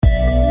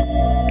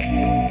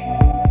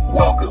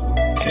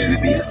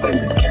the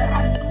Ascended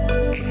Cast.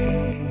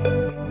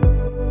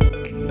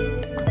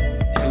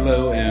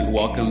 Hello and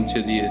welcome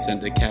to the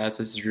Ascended Cast.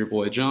 This is your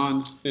boy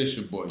John. It's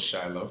your boy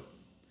Shiloh.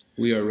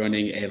 We are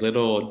running a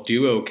little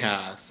duo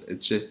cast.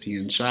 It's just me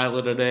and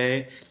Shiloh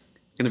today. It's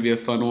going to be a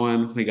fun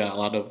one. We got a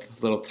lot of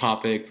little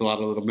topics, a lot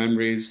of little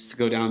memories to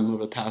go down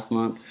over the past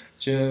month.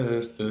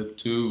 Just the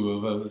two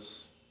of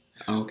us.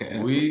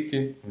 Okay. We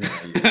can.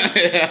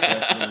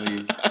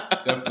 Yeah.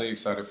 Definitely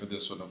excited for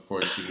this one, of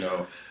course, you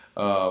know.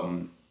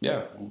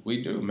 Yeah,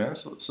 we do, man.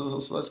 So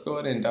let's go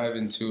ahead and dive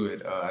into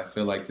it. I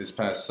feel like this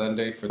past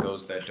Sunday, for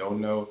those that don't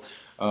know,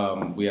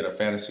 we had a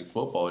fantasy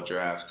football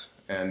draft,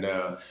 and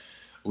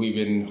we've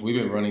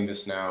been running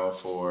this now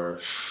for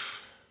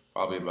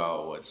probably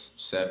about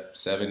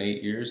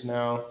 7-8 years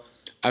now.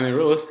 I mean,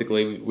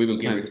 realistically, we've been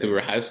playing since we were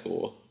in high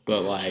school,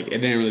 but like it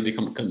didn't really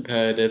become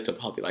competitive till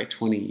probably like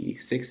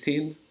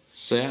 2016.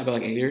 So yeah, about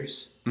like 8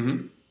 years.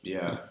 Mm-hmm.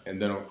 Yeah,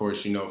 and then of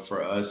course, you know,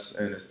 for us,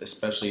 and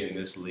especially in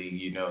this league,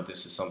 you know,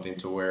 this is something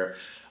to where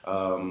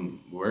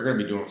we're going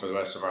to be doing for the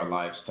rest of our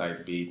lives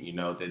type beat. You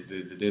know,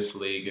 this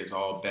league is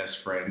all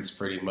best friends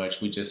pretty much.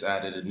 We just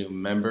added a new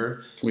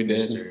member. We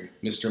did.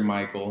 Mr.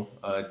 Michael,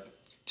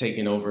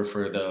 taking over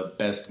for the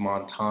best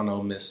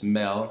Montano, Miss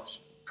Mel,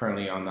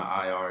 currently on the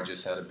IR,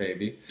 just had a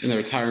baby. In the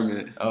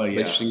retirement. Oh,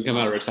 yeah. She can come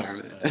out of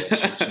retirement.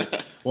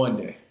 One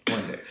day.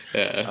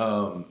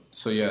 Yeah.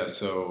 So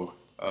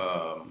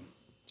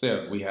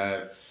yeah,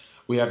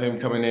 we have him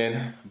coming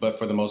in, but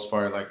for the most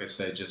part, like I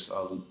said, just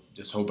a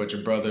whole bunch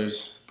of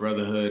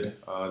brotherhood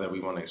that we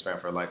want to expand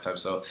for a lifetime.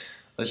 So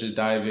let's just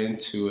dive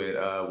into it.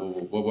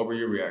 What were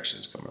your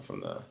reactions coming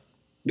from the?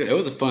 It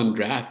was a fun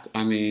draft.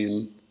 I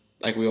mean,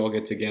 like we all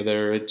get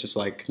together. It's just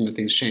like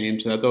nothing's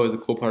changed. So that's always a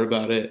cool part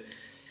about it.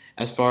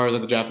 As far as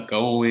the draft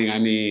going, I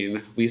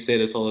mean, we say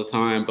this all the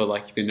time, but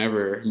like you can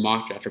never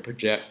mock draft or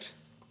project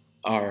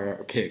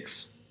our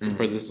picks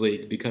for this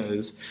league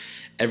because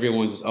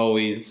everyone's just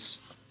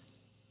always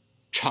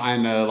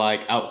trying to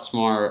like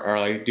outsmart or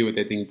like do what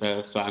they think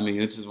best. So I mean,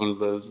 this is one of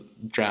those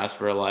drafts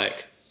where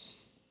like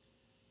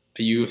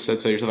you said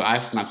to yourself, I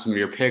snapped some of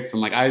your picks,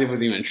 and like I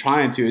wasn't even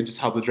trying to. It's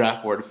just how the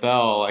draft board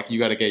fell. Like you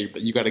got to get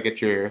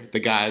the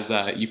guys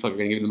that you feel like are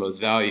going to give the most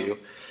value.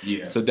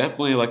 Yeah. So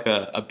definitely like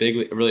a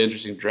big, really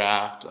interesting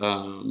draft.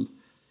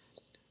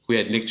 We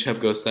had Nick Chubb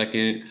go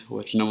second,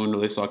 which no one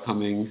really saw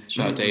coming.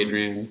 Shout out to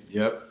Adrian.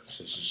 Yep.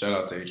 Shout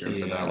out to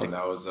Adrian for that one.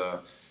 That was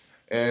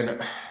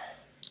and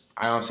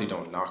I honestly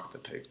don't knock the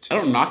pick. I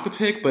don't knock the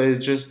pick, but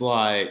it's just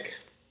like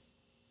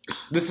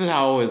this is how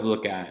I always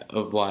look at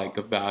of like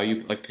a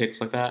value like picks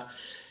like that.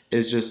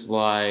 It's just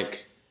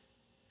like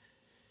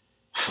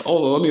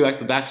let me back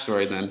to the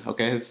backstory then.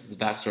 Okay, this is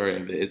the backstory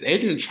of it. Is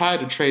Adrian tried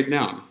to trade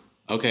down?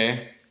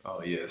 Okay.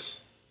 Oh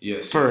yes.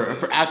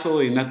 For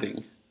absolutely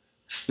nothing.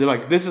 They're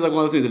like, this is like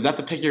one of those things. If that's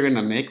a pick you're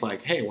gonna make,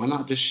 like, hey, why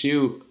not just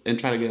shoot and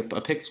try to get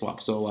a pick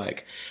swap? So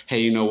like, hey,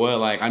 you know what?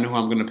 Like, I know who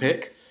I'm gonna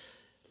pick.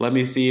 Let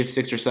me see if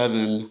 6 or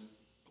 7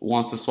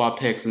 wants to swap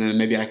picks, and then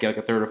maybe I get like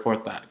a third or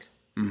fourth back.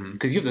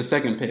 Because you have the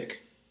second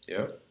pick.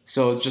 Yeah.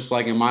 So it's just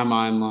like in my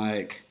mind,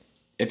 like,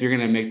 if you're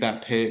gonna make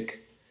that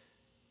pick,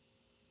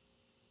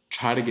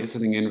 try to get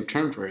something in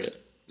return for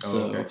it.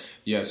 Okay.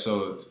 Yeah.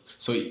 So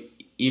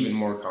even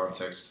more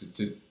context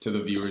to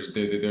the viewers,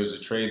 there's a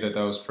trade that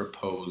was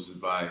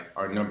proposed by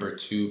our number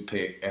 2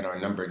 pick and our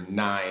number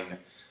 9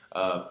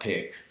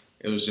 pick.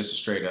 It was just a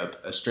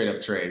straight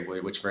up trade,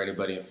 which for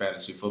anybody in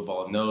fantasy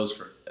football knows,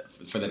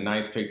 for the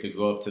 9th pick to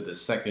go up to the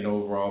 2nd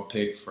overall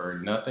pick for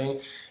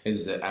nothing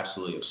is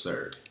absolutely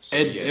absurd. So,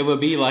 it would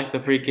be like the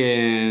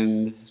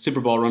freaking Super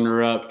Bowl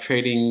runner-up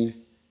trading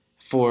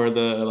for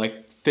the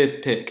like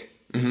 5th pick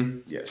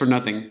for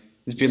nothing.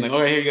 Just being like, all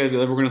right, here you guys go.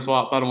 We're going to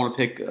swap. I don't want to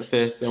pick a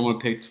 5th. I want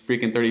to pick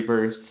freaking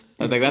 31st.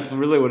 Like, that's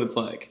really what it's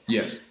like.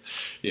 Yeah.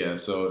 Yeah.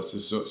 So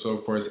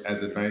of course,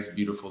 as a nice,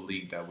 beautiful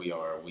league that we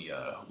are, we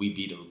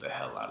vetoed the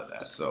hell out of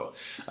that. So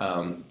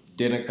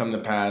didn't come to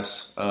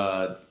pass.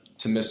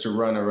 To Mr.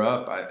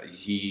 Runner-Up,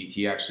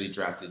 he actually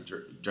drafted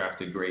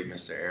great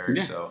Mr. Eric.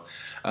 Yeah. So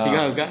he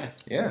got his guy.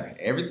 Yeah.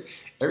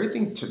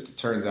 Everything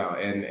turns out,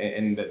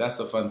 and that's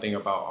the fun thing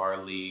about our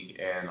league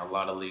and a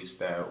lot of leagues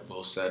that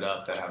we'll set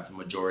up that have the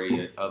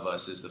majority of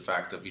us is the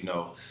fact of, you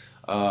know,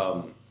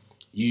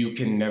 you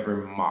can never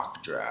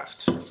mock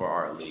draft for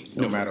our league.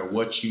 No matter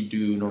what you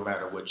do, no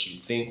matter what you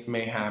think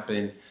may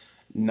happen,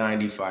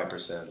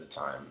 95% of the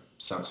time,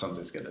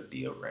 something's going to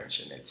be a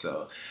wrench in it.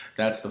 So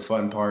that's the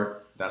fun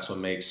part. That's what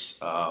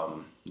makes,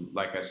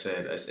 like I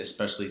said,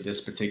 especially this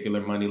particular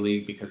money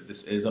league, because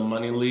this is a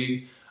money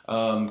league.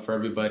 For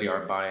everybody,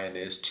 our buy-in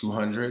is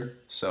 $200.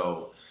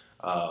 So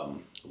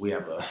we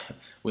have a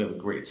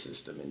great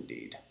system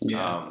indeed.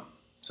 Yeah.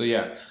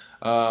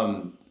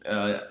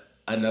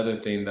 Another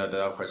thing that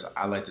of course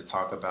I like to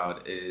talk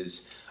about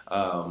is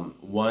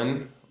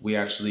one, we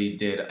actually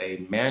did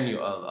a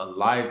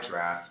live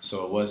draft,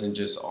 so it wasn't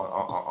just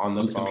on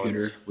the phone.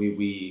 Computer.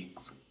 We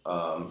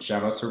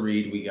shout out to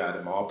Reed. We got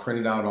them all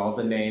printed out, all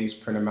the names,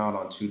 print them out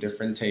on 2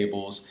 different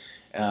tables.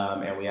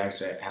 And we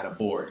actually had a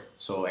board.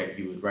 So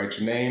you would write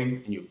your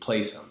name and you would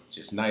place them,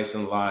 just nice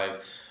and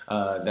live.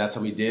 That's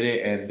how we did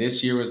it. And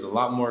this year was a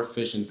lot more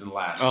efficient than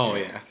last Oh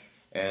year. yeah.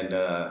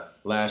 And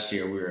last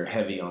year we were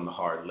heavy on the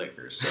hard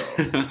liquor, so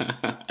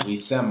we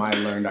semi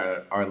learned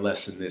our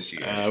lesson this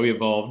year. We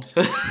evolved.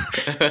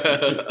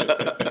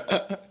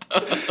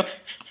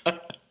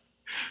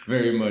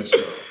 Very much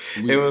so.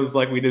 It was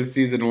like we did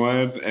season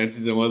 1, and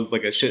season 1 was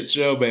like a shit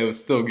show, but it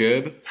was still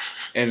good.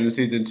 And then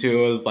season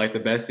 2 was like the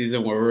best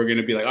season, where we were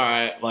gonna be like, all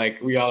right,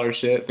 like we all are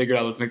shit, figure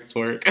out, let's make this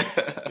work.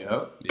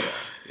 Yep.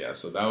 Yeah.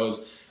 So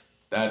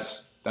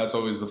that's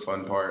always the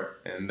fun part.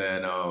 And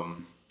then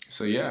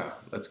so yeah,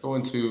 let's go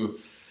into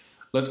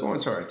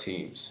our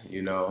teams,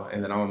 you know.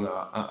 And then I'm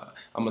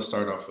gonna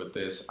start off with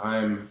this.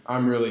 I'm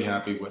really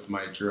happy with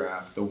my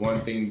draft. The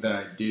one thing that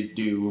I did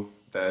do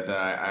that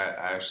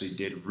I actually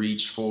did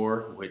reach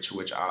for, which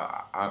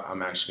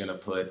I'm actually gonna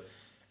put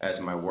as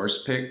my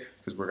worst pick,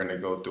 because we're gonna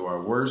go through our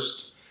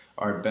worst,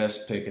 our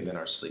best pick, and then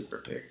our sleeper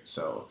pick.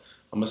 So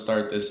I'm gonna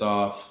start this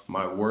off.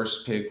 My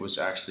worst pick was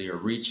actually a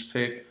reach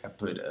pick. I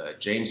put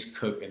James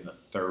Cook in the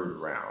 3rd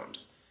round.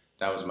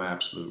 That was my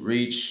absolute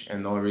reach,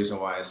 and the only reason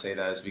why I say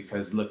that is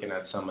because looking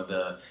at some of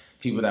the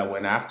people that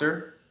went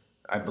after,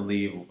 I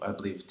believe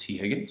T.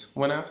 Higgins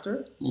went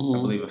after. Mm-hmm. I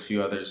believe a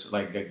few others,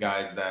 like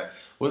guys that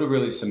would have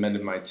really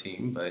cemented my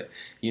team. But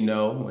you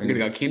know, We could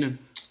have got Keenan.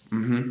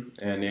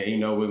 Mm-hmm. And you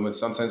know, when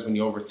sometimes when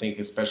you overthink,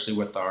 especially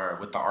with the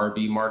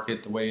RB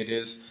market the way it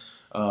is,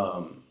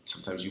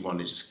 sometimes you want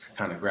to just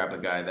kind of grab a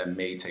guy that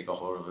may take a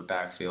hold of a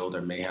backfield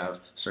or may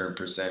have certain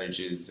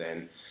percentages,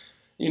 and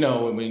you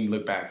know, when you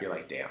look back, you're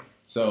like, damn.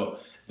 So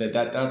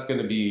that's going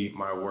to be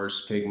my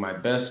worst pick. My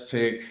best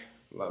pick,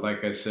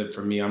 like I said,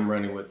 for me, I'm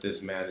running with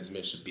this man. It's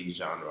Mr.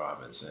 Bijan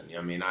Robinson.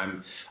 I mean,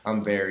 I'm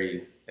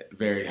very,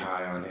 very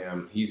high on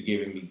him. He's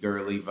giving me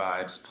girly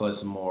vibes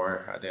plus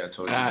more. I think I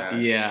told you that.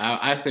 Yeah,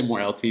 I say more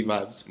LT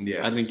vibes.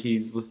 Yeah, I think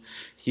he's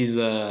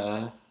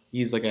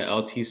like a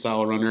LT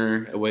style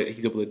runner. What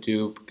he's able to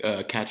do,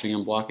 catching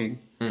and blocking.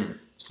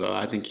 So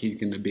I think he's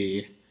gonna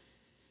be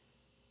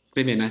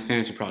maybe a nice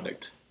fantasy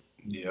product.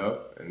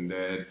 Yep, and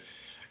then.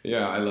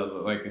 Yeah, I love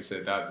it. Like I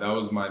said, that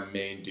was my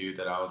main dude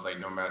that I was like,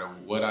 no matter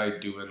what I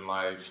do in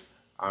life,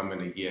 I'm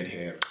gonna get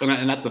him.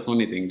 And that's the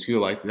funny thing too.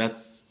 Like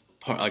that's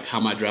part, like how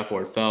my draft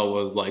board fell,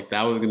 was like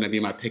that was gonna be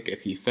my pick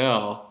if he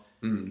fell,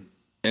 and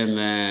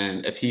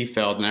then if he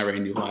fell, then I already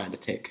knew who I had to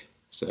take.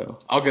 So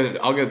I'll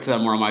get to that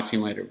more on my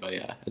team later. But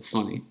yeah, it's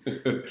funny.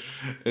 and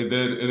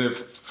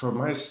if for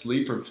my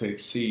sleeper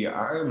pick, see,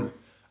 I'm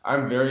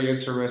very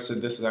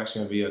interested. This is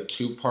actually gonna be a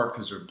 2-part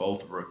because they're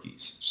both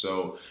rookies.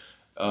 So.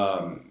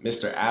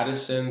 Mr.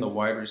 Addison, the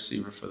wide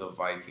receiver for the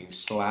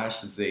Vikings, /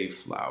 Zay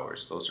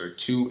Flowers. Those are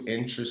 2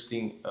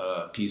 interesting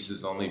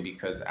pieces, only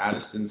because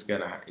Addison's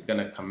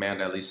gonna command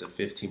at least a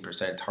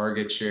 15%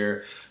 target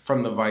share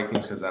from the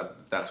Vikings, because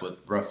that's what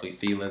roughly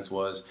Thielen's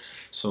was.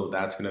 So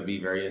that's gonna be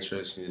very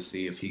interesting to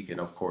see if he can,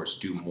 of course,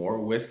 do more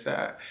with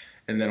that.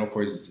 And then, of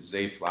course,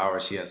 Zay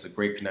Flowers. He has a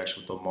great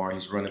connection with Lamar.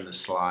 He's running the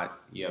slot.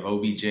 You have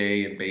OBJ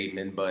and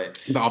Bateman,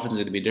 but the offense is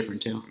going to be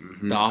different too.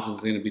 Mm-hmm. The offense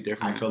is going to be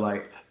different. I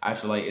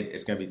feel like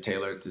it's going to be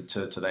tailored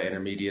to that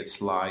intermediate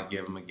slot.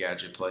 Give him a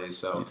gadget play.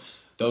 So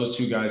those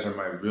 2 guys are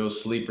my real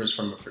sleepers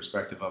from a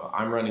perspective of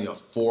I'm running a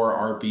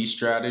 4 RB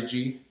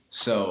strategy.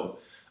 So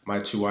my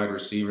 2 wide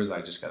receivers,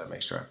 I just got to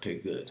make sure I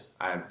pick good.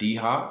 I have D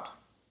Hop,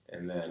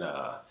 and then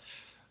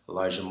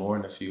Elijah Moore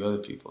and a few other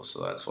people.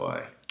 So that's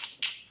why.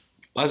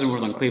 Elijah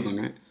Moore's on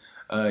Cleveland,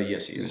 right?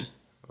 Yes, he is.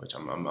 Which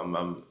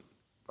I'm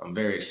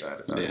very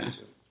excited about it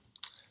too.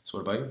 So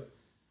what about you?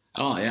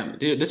 Oh yeah,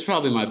 dude, this is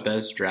probably my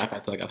best draft I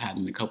feel like I've had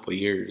in a couple of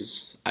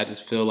years. I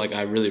just feel like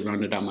I really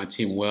rounded out my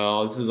team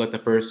well. This is like the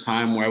first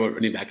time where I went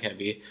running back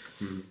heavy.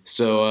 Mm-hmm.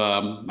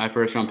 So my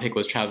first round pick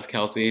was Travis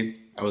Kelce.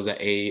 I was at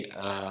 8.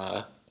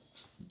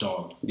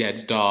 Dog. Yeah,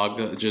 it's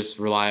dog, just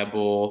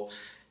reliable.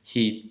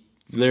 He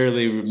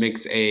literally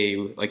makes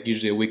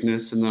usually a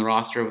weakness in the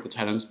roster with the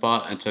tight end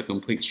spot into a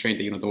complete strength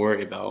that you don't have to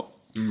worry about.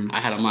 I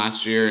had him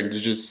last year, and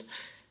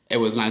it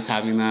was nice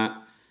having that.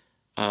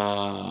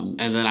 And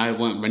then I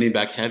went running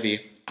back heavy.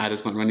 I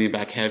just went running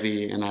back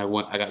heavy, and I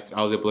was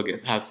able to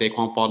have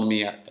Saquon fall to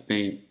me at, I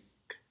think,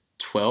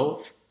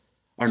 12.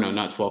 Or no,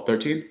 not 12,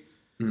 13.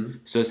 Mm-hmm.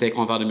 So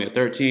Saquon fell to me at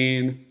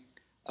 13.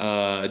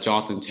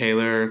 Jonathan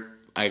Taylor,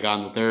 I got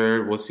in the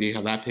 3rd. We'll see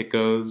how that pick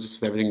goes, just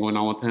with everything going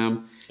on with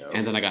him.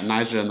 And then I got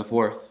Nigel in the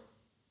 4th.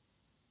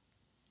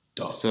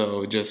 Dog.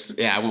 So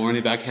I went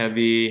running back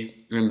heavy.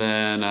 And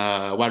then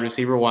wide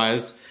receiver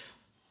wise,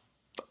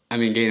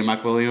 getting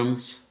Mike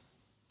Williams.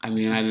 I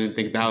didn't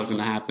think that was going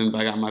to happen, but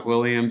I got Mike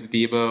Williams,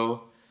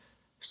 Debo.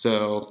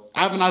 So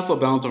I have a nice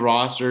little balance of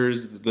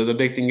rosters. The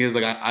big thing is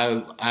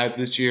I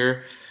this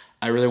year,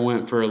 I really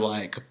went for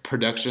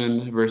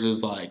production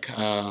versus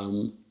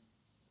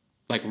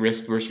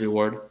risk versus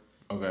reward.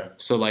 Okay.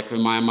 So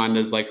in my mind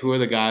is who are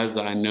the guys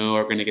that I know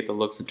are going to get the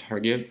looks and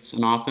targets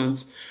in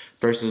offense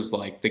versus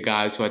like the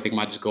guys who I think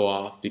might just go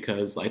off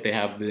because like they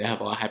have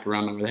a lot of hype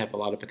around them, or they have a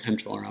lot of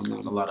potential around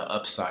them. A lot of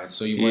upside.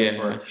 So you went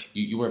for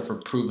you went for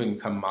proven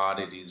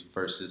commodities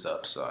versus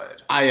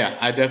upside.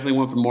 I definitely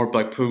went for more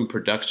like proven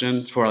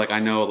production, where like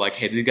I know like,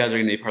 hey, these guys are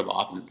gonna be part of the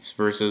offense,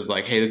 versus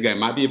like, hey, this guy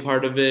might be a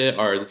part of it,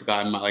 or this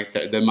guy might like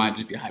there might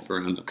just be hype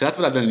around him. Because that's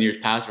what I've done in years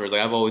past, where it's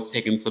like I've always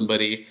taken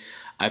somebody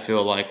I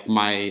feel like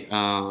might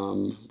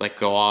like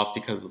go off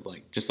because of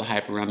like just the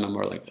hype around them,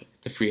 or like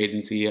the free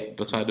agency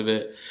beside of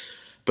it.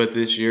 But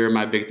this year,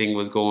 my big thing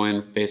was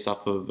going based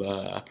off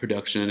of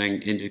production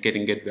and just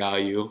getting good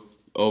value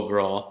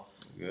overall.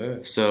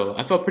 Good. So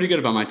I felt pretty good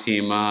about my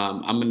team.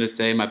 I'm going to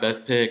say my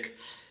best pick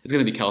is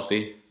going to be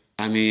Kelsey.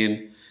 I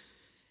mean,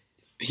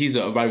 he's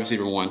a wide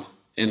receiver one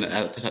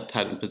at the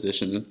tight end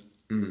position.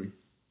 Mm-hmm.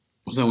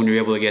 So when you're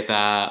able to get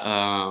that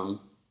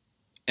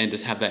and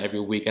just have that every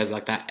week as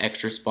like that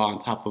extra spot on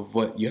top of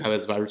what you have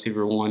as wide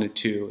receiver 1 and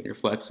 2 in your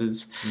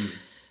flexes,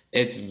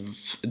 it's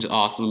just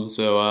awesome.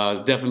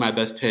 So definitely my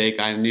best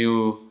pick. I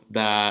knew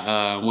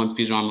that once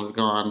Bijan was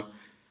gone,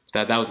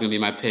 that was going to be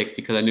my pick,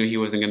 because I knew he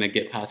wasn't going to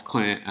get past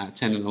Clint at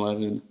 10 and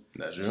 11.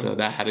 That's true. So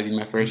that had to be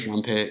my first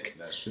round pick.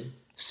 That's true.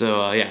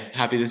 So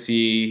happy to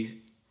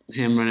see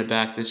him run it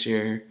back this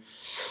year.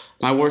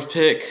 My worst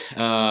pick,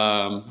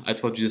 I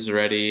told you this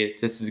already.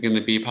 This is going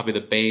to be probably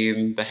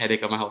the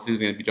headache of my whole season is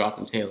going to be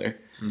Jonathan Taylor.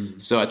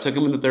 So I took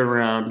him in the third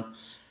round.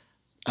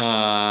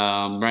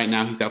 Right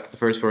now he's out for the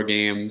first 4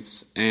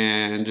 games,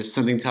 and just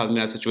something tells me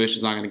that situation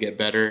is not going to get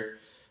better.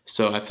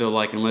 So I feel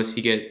like unless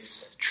he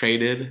gets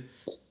traded,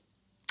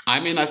 I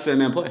may not see that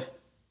man play.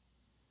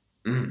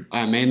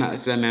 I may not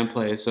see that man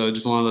play. So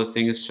just one of those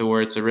things to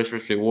where it's a risk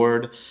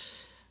reward.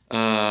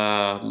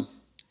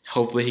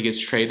 Hopefully he gets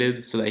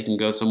traded so that he can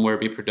go somewhere,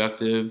 be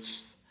productive,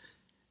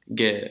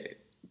 be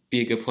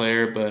a good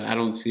player. But I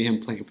don't see him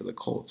playing for the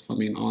Colts, if I'm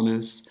being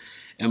honest.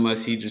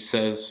 Unless he just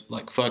says,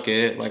 like, fuck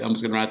it, like, I'm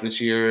just going to ride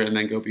this year and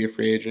then go be a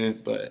free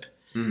agent. But,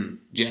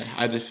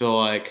 I just feel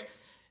like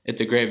it's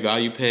a great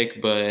value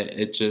pick, but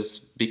it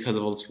just, because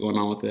of what's going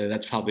on with it,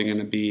 that's probably going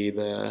to be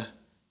the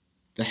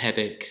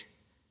headache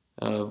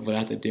of what I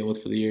have to deal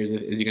with for the years.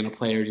 Is he going to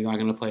play, or is he not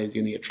going to play? Is he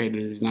going to get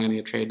traded, or is he not going to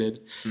get traded?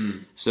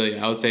 So,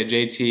 I would say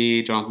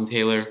JT, Jonathan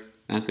Taylor,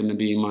 that's going to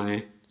be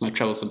my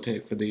troublesome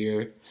pick for the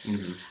year.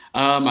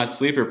 My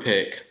sleeper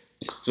pick.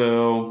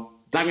 So,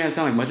 not going to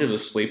sound like much of a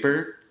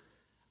sleeper.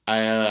 So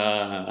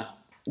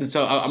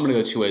I'm going to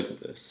go 2 ways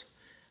with this.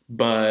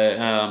 But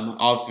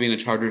obviously being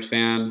a Chargers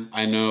fan,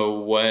 I know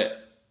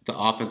what the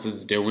offense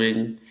is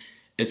doing.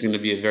 It's going to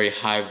be a very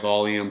high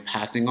volume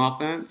passing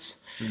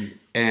offense.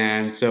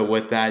 And so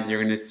with that,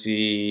 you're going to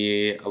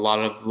see a lot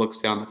of looks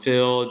down the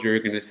field. You're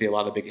going to see a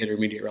lot of big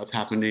intermediate routes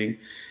happening.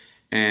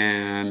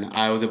 And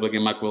I was able to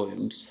get Mike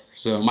Williams.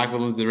 So Mike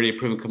Williams is already a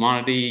proven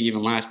commodity,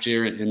 even last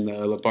year in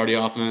the Lombardi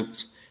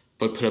offense,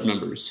 but put up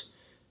numbers.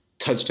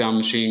 Touchdown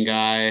machine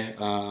guy.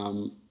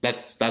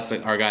 That's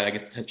like our guy that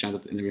gets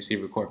touchdowns in the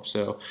receiver corps.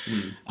 So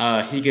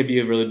he could be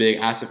a really big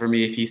asset for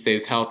me if he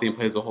stays healthy and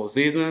plays the whole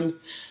season.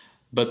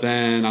 But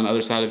then on the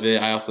other side of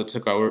it, I also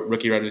took our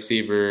rookie wide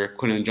receiver,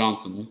 Quinton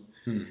Johnson.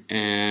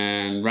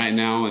 And right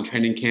now in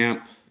training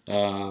camp,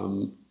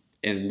 in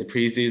the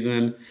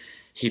preseason,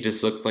 he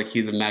just looks like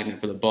he's a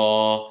magnet for the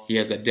ball. He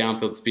has that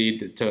downfield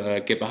speed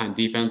to get behind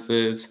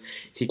defenses.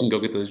 He can go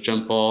get those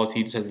jump balls.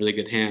 He just has really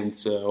good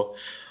hands. So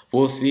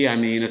we'll see. I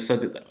mean,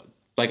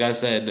 like I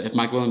said, if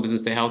Mike Williams doesn't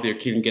stay healthy or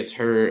Keaton gets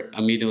hurt,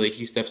 immediately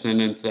he steps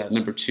into that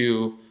number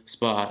 2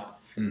 spot.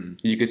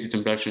 You can see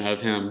some production out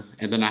of him.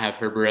 And then I have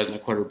Herbert as my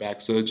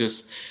quarterback. So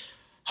just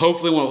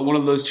hopefully one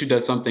of those two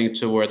does something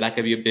to where that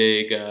could be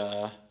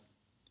a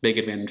big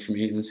advantage for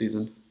me in the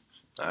season.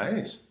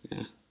 Nice.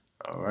 Yeah.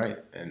 All right.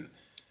 And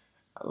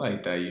I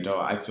like that.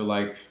 I feel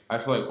like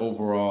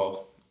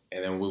overall,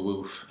 and then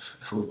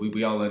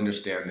we all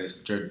understand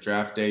this.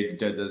 Draft day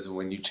doesn't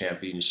win you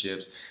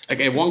championships. Like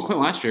it won Clint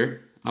last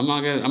year. I'm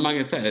not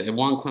gonna say it. It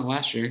won Clint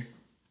last year.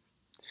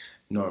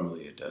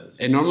 Normally it does.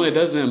 It normally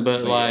doesn't,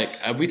 but like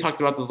yes. We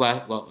talked about this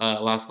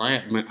last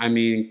night. I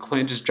mean,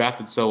 Clint just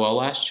drafted so well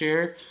last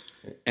year,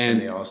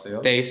 and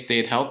they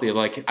stayed healthy.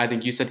 Like I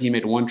think you said he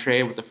made one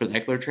trade for the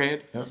Eckler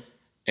trade,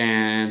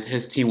 and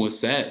his team was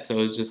set. So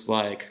it's just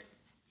like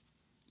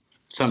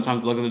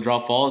sometimes look at the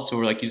draw falls to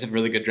where like you said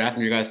really good draft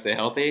and your guys stay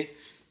healthy,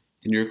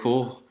 and you're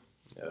cool.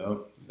 Yeah,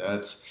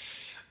 that's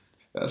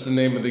the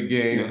name of the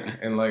game. Yeah.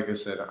 And like I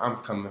said, I'm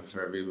coming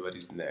for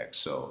everybody's neck.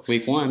 So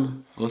week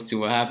 1, we'll see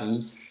what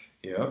happens.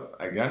 Yep,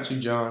 I got you,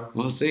 John.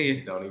 We'll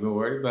see. Don't even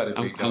worry about it,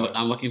 big dog.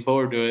 I'm looking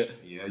forward to it.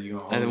 Yeah,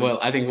 you.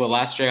 I think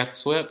last year I got the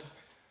sweep.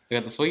 I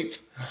got the sweep.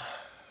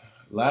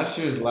 Last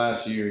year's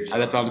last year, John.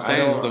 That's what I'm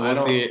saying. So we'll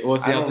see. We'll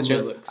see how this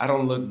year looks. I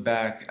don't look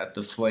back at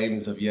the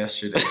flames of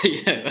yesterday.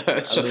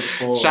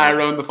 Shy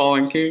Rowan, the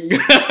Fallen King.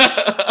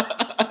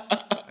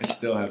 I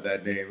still have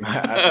that name. I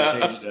have to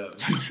change it up.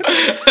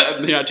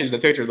 You're not changing the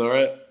picture, though,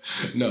 right?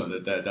 No,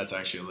 that's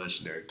actually a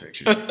legendary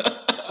picture.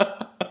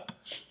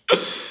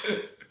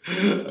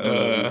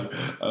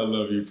 I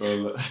love you,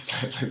 bro.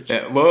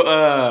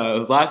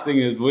 Last thing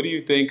is, who do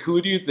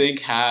you think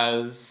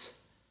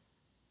has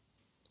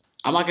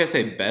I'm not gonna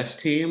say best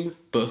team,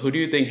 but who do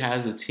you think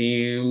has a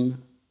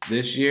team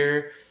this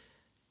year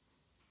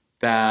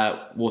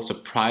that will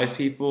surprise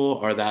people,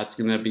 or that's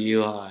gonna be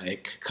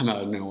like come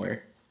out of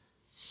nowhere?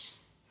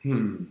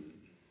 Hmm.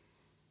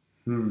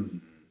 Hmm.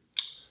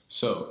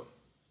 So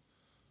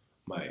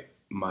my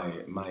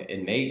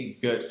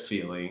innate gut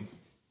feeling.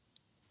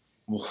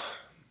 Well,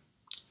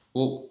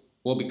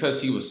 well,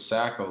 because he was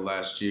Sacco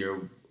last year,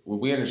 well,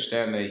 we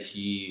understand that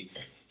he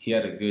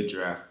had a good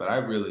draft, but I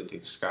really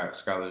think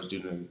Skylar's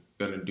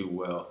gonna do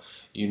well.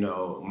 You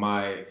know,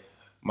 my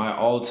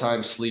all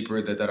time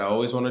sleeper that I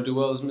always want to do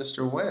well is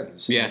Mr.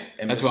 Wentz. Yeah,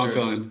 And that's what I'm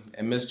feeling.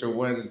 And Mr.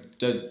 Wentz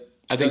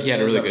I think he had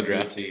a really good have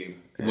draft.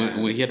 team. When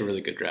he had a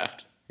really good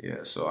draft.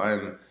 Yeah, so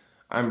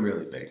I'm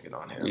really banking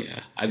on him.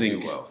 Yeah, I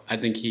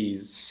think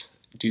he's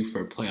due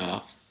for a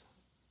playoff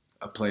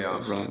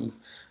run.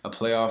 A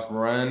playoff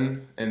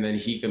run, and then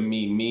he can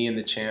meet me in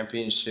the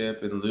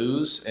championship and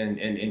lose, and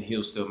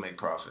he'll still make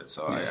profit.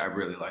 So I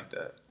really like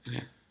that.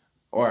 Yeah.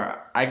 Or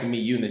I can meet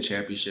you in the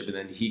championship, and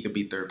then he could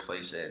be third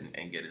place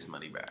and get his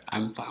money back.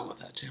 I'm fine with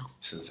that too.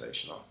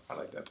 Sensational. I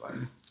like that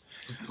plan.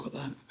 I'm fine with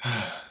that.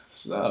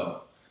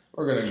 So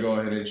we're gonna go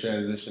ahead and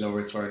transition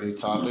over to our new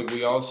topic.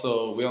 We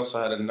also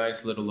had a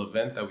nice little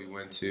event that we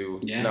went to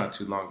not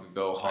too long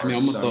ago.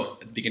 Almost at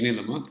the beginning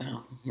of the month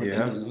now.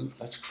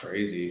 That's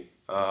crazy.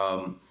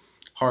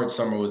 Hard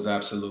Summer was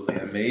absolutely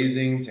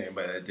amazing. To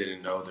anybody that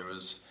didn't know, there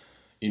was,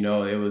 it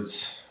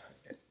was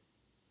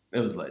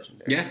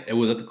legendary. Yeah, it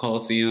was at the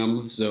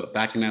Coliseum. So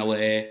back in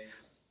LA,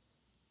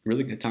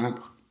 really good time.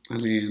 I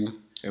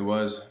mean, it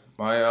was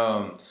my.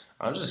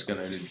 I'm just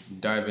gonna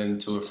dive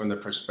into it from the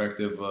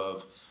perspective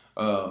of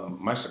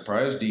my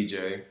surprise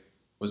DJ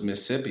was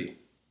Mississippi.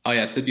 Oh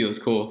yeah, Sippy was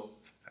cool.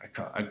 I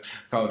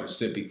called her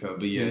Sippy Cup,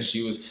 but yeah,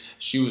 she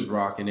was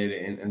rocking it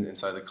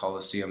inside the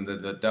Coliseum.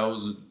 That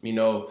was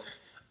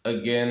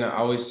again, I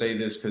always say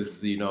this because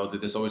that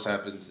this always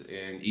happens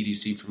in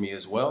EDC for me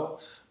as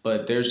well.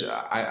 But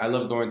I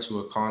love going to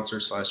a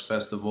concert /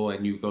 festival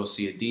and you go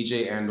see a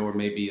DJ and or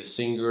maybe a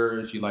singer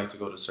if you like to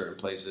go to certain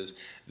places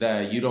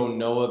that you don't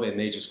know of and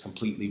they just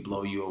completely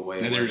blow you away.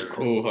 And they're just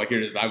cool. Like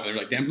you're just vibing. You're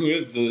like, damn, who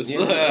is this?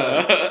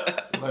 Yeah.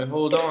 Like,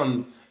 hold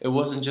on. It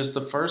wasn't just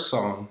the first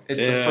song. It's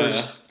the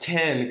first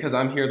 10 because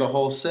I'm here the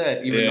whole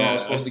set, even though I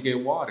was supposed to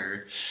get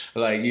water.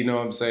 Like, you know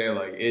what I'm saying?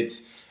 Like,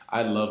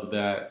 I love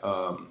that.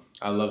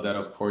 I love that,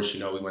 of course,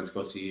 we went to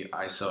go see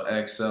ISO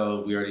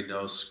XO. We already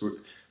know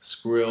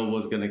Skrill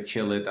was going to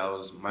kill it. That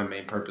was my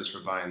main purpose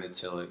for buying the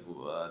ticket.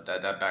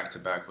 That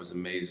back-to-back was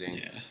amazing.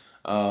 Yeah.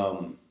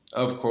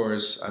 Of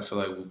course, I feel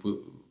like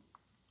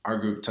our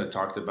group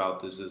talked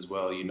about this as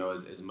well,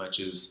 as much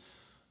as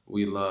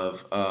we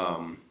love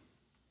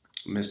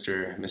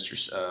Mr.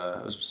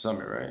 It was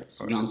Summit, right?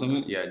 John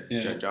Summit?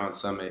 Yeah. John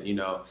Summit.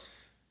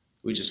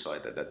 We just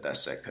felt like that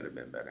set could have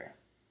been better.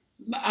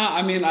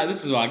 I mean,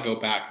 this is what I go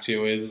back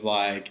to is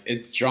like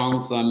it's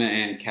John Summit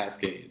and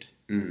Cascade.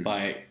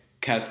 Like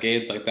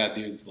Cascade, like that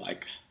dude's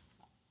like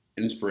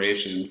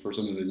inspiration for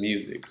some of the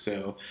music.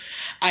 So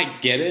I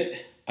get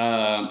it.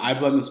 I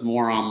blame this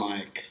more on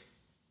like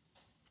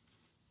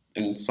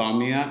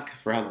Insomniac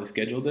for how they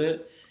scheduled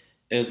it.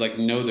 Is like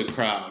know the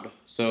crowd.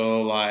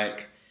 So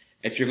like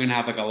if you're gonna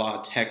have like a lot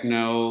of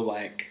techno,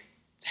 like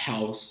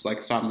house,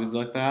 like stop music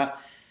like that,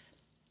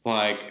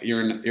 like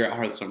you're at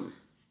Heart of Summer.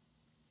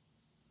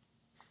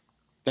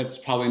 That's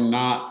probably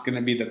not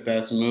gonna be the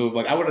best move.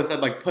 Like I would have said,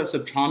 like put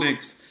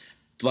Subtronics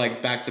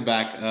like back to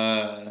back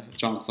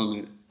John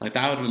Summit. Like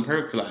that would have been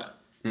perfect for that.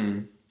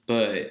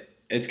 But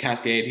it's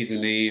Cascade. He's a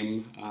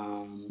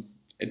name.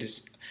 It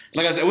just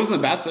like I said, it wasn't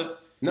a bad set.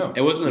 No,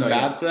 it wasn't a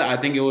bad set. I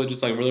think it was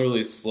just like really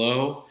really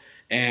slow.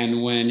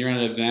 And when you're at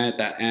an event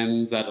that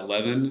ends at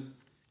 11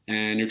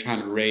 and you're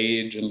trying to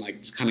rage and like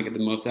just kind of get the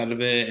most out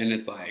of it, and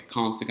it's like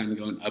constantly kind of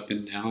going up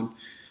and down,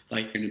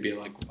 like you're gonna be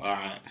like, all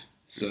right,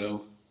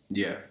 so.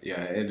 Yeah,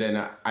 and then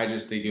I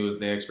just think it was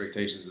the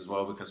expectations as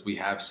well because we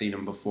have seen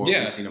him before.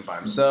 Yeah. We've seen him by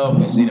himself.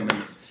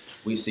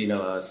 We've seen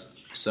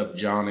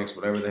Subjonics,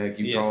 whatever the heck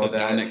you call that.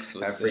 That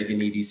freaking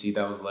EDC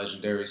that was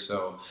legendary.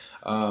 So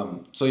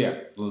yeah,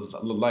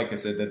 like I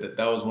said,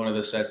 that was one of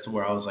the sets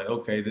where I was like,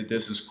 okay,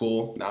 this is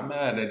cool. Not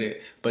mad at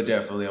it, but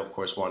definitely, of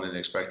course, wanted and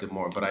expected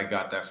more. But I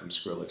got that from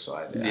Skrillex, so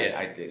I did it.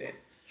 I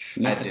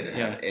didn't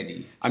have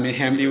any. I mean,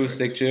 Hamdi was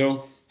sick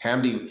too.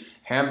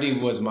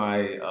 Hamdi was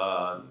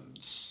my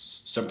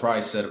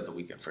surprise set of the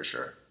weekend for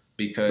sure.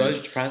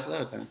 Because surprise set,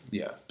 okay.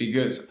 Yeah,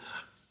 because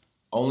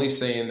only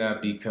saying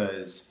that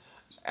because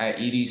at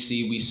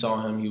EDC we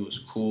saw him, he was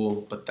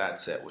cool, but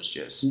that set was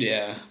just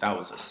that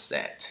was a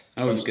set.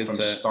 That was a good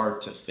set from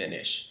start to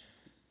finish.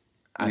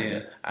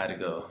 I had to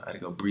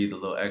go breathe a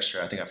little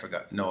extra. I think I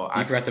forgot. No,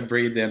 I forgot to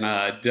breathe in.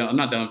 I'm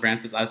not Dylan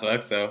Francis,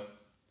 ISO.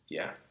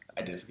 Yeah,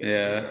 I did forget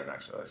to breathe in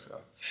ISO.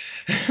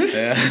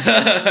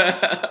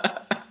 Yeah.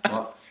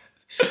 Well,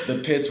 the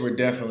pits were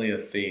definitely a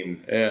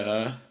theme.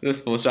 Yeah. This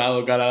fool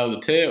Shiloh got out of the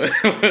pit.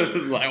 It was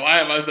just like, why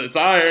am I so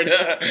tired?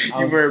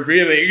 You weren't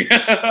breathing.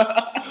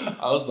 I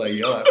was like,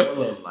 yo, I feel a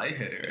little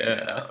lightheaded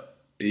right now.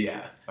 But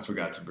yeah, I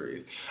forgot to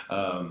breathe.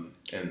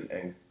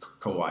 And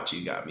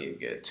Kawachi got me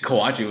again too.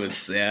 Kawachi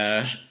was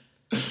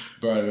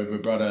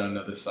brought out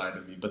another side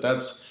of me. But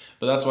that's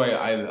why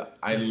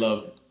I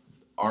love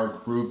our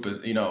group.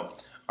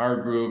 Our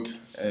group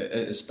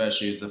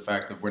especially is the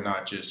fact that we're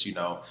not just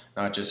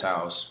not just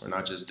house, we're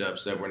not just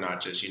dubstep, we're not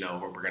just where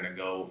we're gonna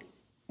go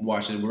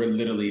watch it. We're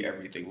literally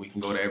everything. We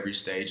can go to every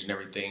stage and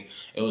everything.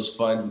 It was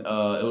fun.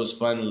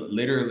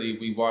 Literally,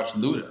 we watched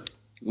Luda.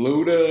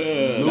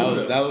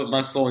 That was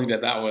my soul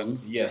needed that one.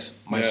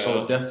 Yes, my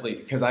soul definitely,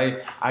 because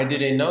I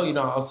didn't know.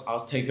 I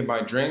was taking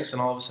my drinks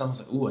and all of a sudden I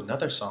was like, ooh,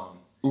 another song.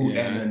 Ooh,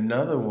 and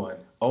another one.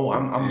 Oh,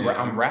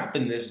 I'm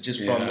rapping this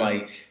just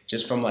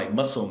from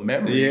muscle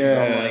memory.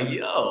 Yeah, I'm like,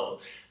 yo.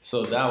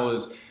 So that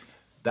was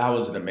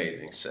an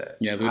amazing set.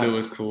 Yeah, Luda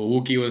was cool.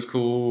 Wookie was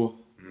cool.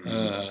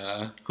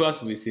 Mm-hmm. Who else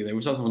did we see there?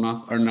 We saw someone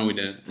else, or no, we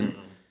didn't.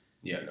 Mm-hmm.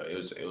 Yeah, no, it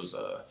was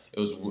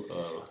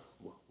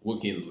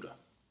Wookie and Luda.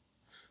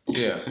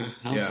 Yeah.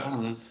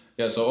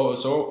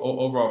 So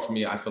overall for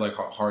me, I feel like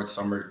Hard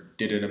Summer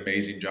did an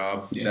amazing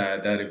job. Yeah.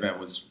 That event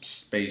was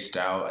spaced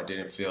out. I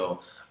didn't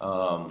feel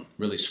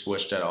really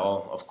squished at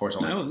all. Of course,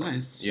 that was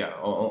nice. Yeah,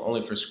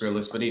 only for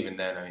Skrillex, but even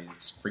then,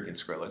 it's freaking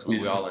Skrillex.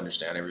 We all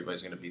understand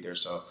everybody's gonna be there.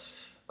 So,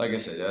 like I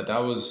said, that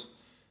was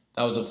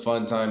a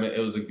fun time. It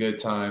was a good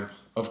time.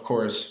 Of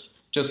course,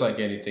 just like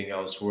anything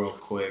else, real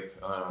quick.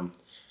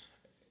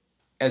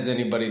 As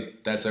anybody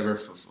that's ever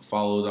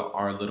followed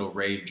our little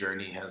rave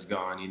journey has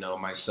gone,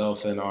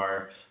 myself and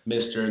our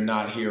Mr.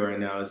 Not Here right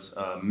now is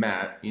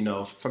Matt.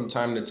 From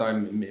time to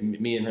time,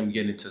 me and him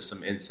get into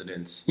some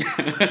incidents.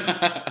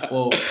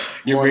 Well,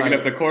 you're bringing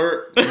up the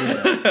court.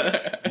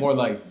 More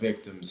like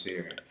victims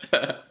here.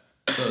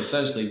 So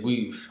essentially,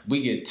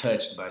 we get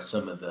touched by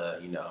some of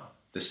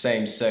the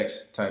same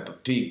sex type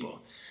of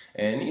people,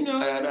 and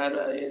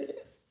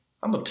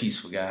I'm a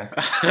peaceful guy.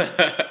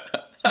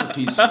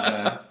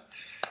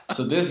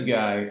 So this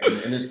guy,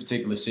 in this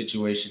particular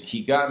situation,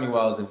 he got me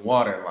while I was in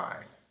water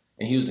line,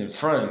 and he was in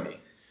front of me.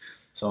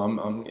 So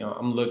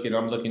I'm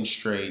looking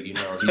straight.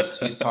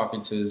 He's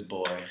talking to his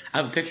boy. I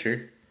have a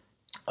picture.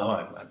 Oh,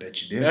 I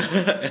bet you do.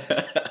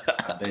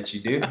 I bet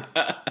you do.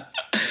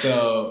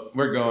 So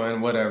we're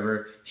going,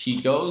 whatever. He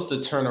goes to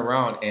turn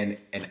around and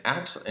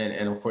acts,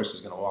 and of course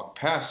he's gonna walk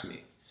past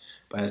me.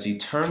 But as he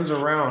turns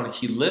around,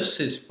 he lifts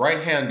his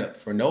right hand up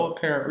for no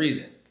apparent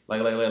reason.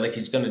 Like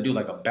he's gonna do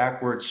like a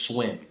backward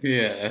swim.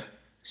 Yeah.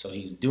 So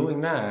he's doing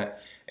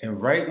that,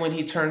 and right when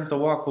he turns to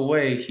walk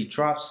away, he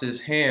drops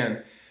his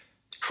hand,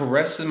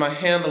 caresses my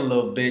hand a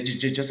little bit,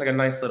 just like a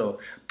nice little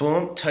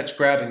boom, touch,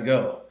 grab, and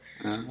go.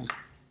 Uh-huh.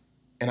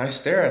 And I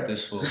stare at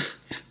this fool,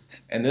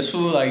 and this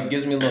fool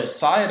gives me a little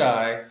side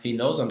eye. He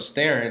knows I'm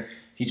staring.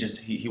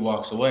 He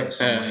walks away.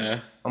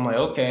 So I'm like,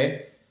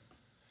 okay,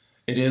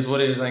 it is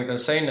what it is. I ain't gonna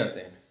say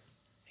nothing.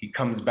 He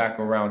comes back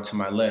around to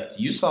my left.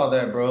 You saw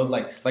that, bro,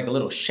 like a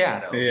little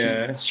shadow.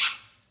 Yeah.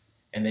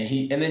 And then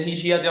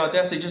he had the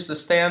audacity just to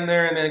stand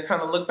there and then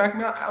kind of look back at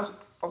me. I was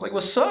like,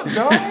 "What's up,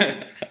 dog?"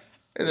 And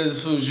then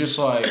this fool was just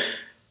like,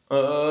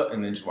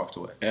 and then just walked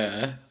away.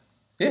 Yeah.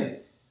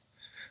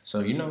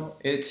 So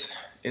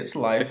it's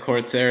life. The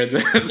court's there.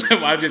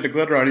 Why did you have the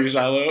glitter on you,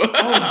 Shiloh?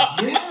 Oh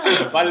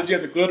yeah. Why did you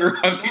have the glitter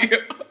on you?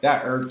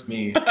 That irked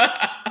me.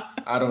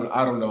 I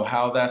don't know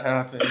how that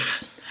happened.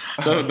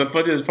 The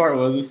funniest part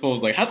was this fool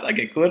was like, how did I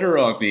get glitter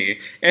on me?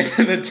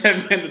 And then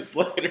 10 minutes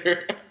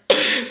later,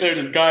 there's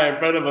this guy in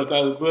front of us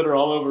has glitter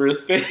all over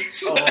his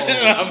face. Oh.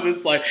 And I'm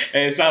just like,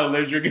 hey, Shiloh,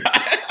 there's your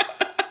guy.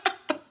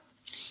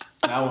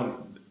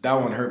 That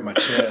one hurt my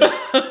chest.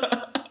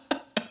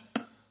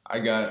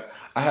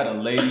 I had a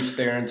lady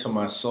stare into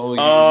my soul.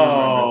 You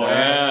remember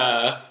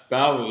that?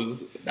 Yeah.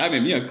 That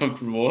made me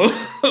uncomfortable.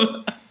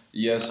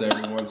 Yes,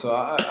 everyone. So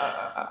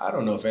I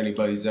don't know if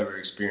anybody's ever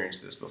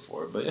experienced this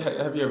before, but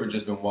have you ever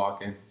just been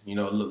walking?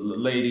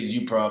 Ladies,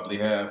 you probably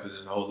have, because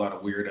there's a whole lot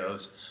of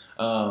weirdos.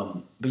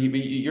 But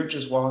you're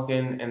just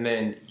walking, and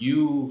then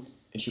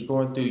as you're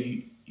going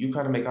through, you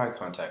kind of make eye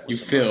contact with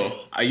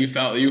somebody. You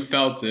felt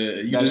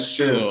it. You That's just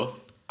true. feel.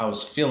 I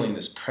was feeling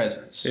this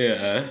presence.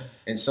 Yeah.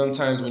 And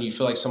sometimes when you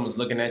feel like someone's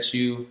looking at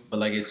you, but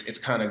like it's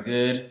kind of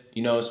good,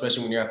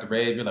 especially when you're at the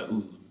rave, you're like,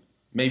 ooh,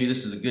 maybe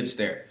this is a good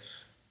stare.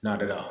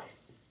 Not at all.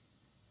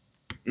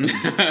 In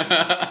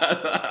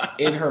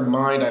her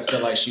mind, I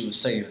felt like she was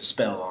saying a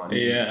spell on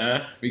me.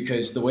 Yeah.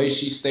 Because the way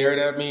she stared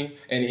at me,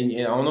 and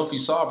I don't know if you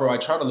saw, bro, I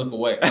tried to look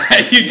away.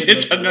 You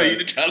did try to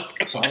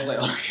look away. So I was like,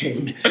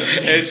 okay.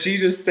 And she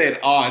just said,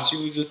 she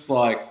was just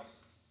like.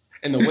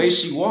 And the way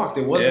she walked,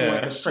 it wasn't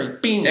like a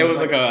straight beam. It was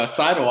like a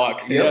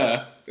sidewalk. Yep.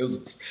 Yeah. It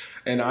was,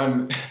 and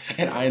I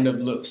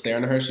ended up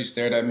staring at her. She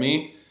stared at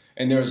me.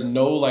 And there was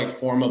no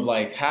form of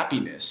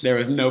happiness. There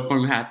was no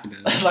form of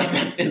happiness.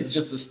 It's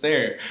just a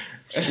stare.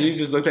 She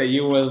just looked at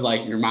you and was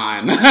like, "You're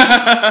mine.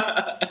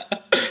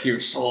 Your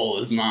soul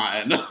is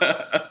mine."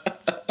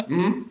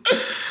 Mm-hmm.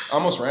 I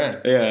almost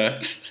ran.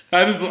 Yeah.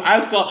 I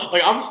saw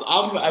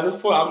I'm at this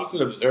point I'm just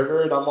an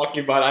observer and I'm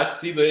walking by and I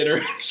see the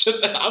interaction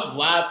and I'm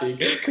laughing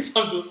because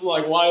I'm just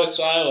like, why is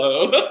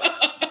Shiloh?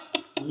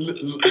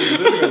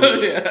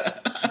 Literally. Yeah.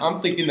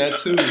 I'm thinking that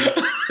too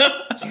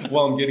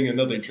while I'm getting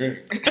another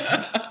drink.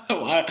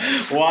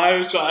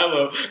 why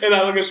Shiloh? And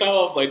I look at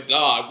Shiloh, I was like,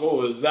 dog, what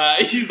was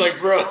that? He's like,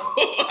 bro.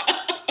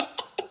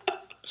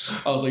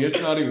 I was like, it's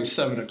not even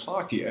 7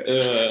 o'clock yet.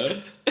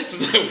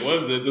 It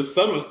wasn't. The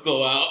sun was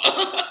still out.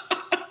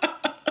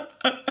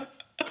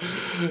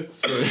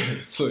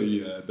 so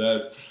yeah,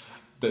 that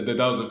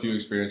was a few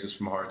experiences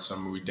from Hard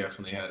Summer we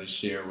definitely had to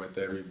share with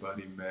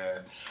everybody,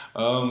 man.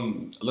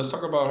 Let's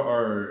talk about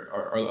our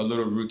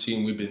little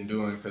routine we've been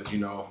doing because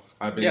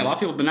I've been a lot of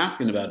people have been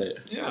asking about it.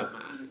 Yeah,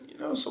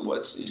 man. So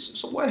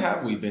what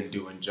have we been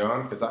doing,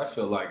 John? Because I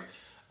feel like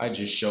I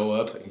just show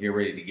up and get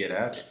ready to get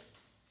at it.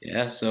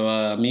 Yeah,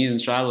 so me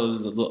and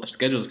Shiloh's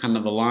schedules kind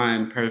of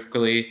align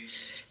perfectly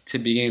to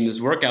be getting this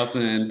workouts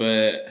in,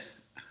 but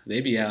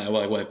they be at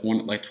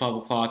like 12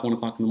 o'clock, 1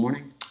 o'clock in the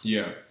morning.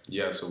 Yeah.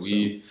 So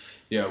me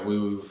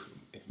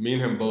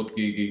and him both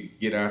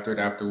get after it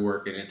after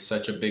work, and it's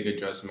such a big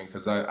adjustment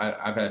because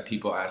I've had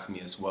people ask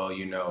me as well.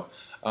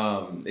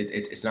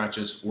 It's not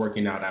just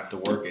working out after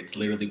work; it's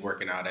literally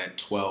working out at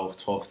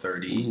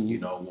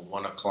 12:30,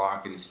 1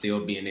 o'clock, and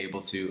still being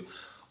able to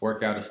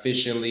work out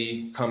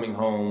efficiently, coming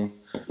home,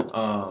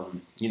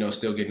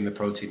 still getting the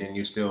protein, and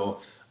you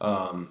still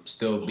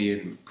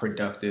being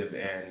productive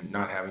and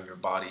not having your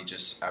body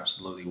just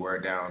absolutely wear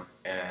down.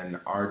 And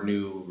our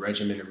new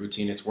regimen and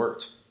routine, it's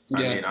worked.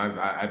 Yeah. I mean,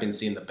 I've been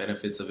seeing the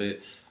benefits of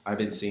it. I've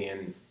been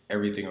seeing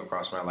everything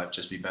across my life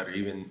just be better.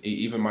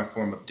 Even my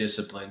form of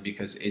discipline,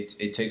 because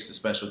it takes a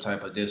special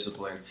type of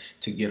discipline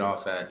to get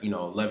off at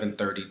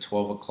 11:30,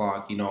 12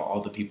 o'clock.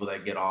 All the people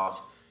that get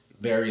off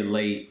very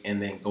late and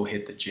then go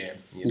hit the gym.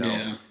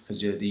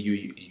 Because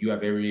you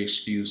have every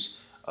excuse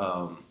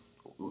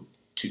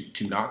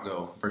to not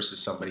go versus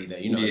somebody that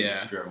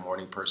if you're a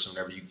morning person,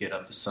 whenever you get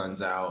up, the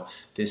sun's out,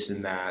 this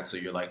and that, so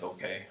you're like,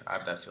 okay, I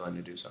have that feeling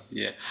to do so.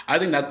 Yeah, I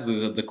think that's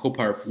the cool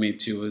part for me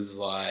too. Is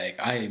like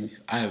I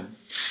have.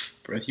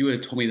 If you would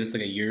have told me this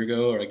like a year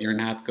ago or a year and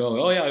a half ago,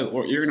 like, oh yeah,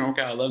 or you're gonna work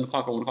out at 11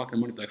 o'clock or 1 o'clock in the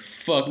morning, I'd be like,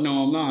 fuck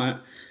no, I'm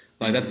not.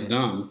 Like that's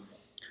dumb.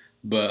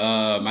 But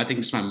I think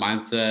just my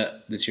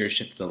mindset this year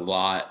shifted a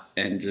lot,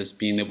 and just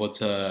being able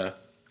to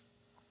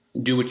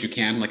do what you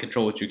can, like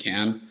control what you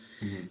can.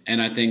 Mm-hmm.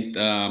 And I think,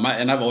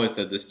 and I've always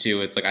said this too,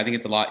 it's like I think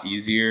it's a lot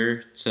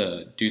easier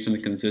to do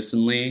something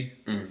consistently,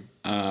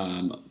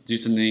 do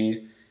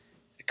something,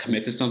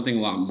 commit to something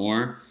a lot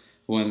more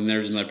when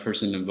there's another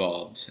person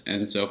involved.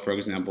 And so, for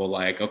example,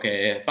 like,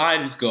 okay, if I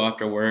just go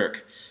after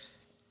work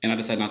and I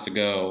decide not to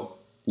go,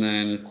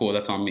 then cool,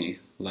 that's on me.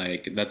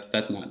 Like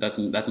that's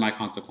my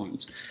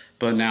consequence.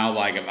 But now,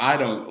 like, if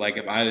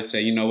I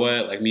say, you know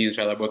what, like me and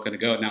Shiloh are both going to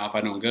go. Now, if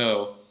I don't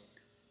go,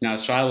 now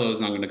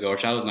Shiloh's not going to go, or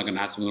Shiloh's not going to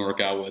have someone to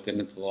work out with,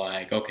 and it's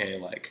like, okay,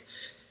 like,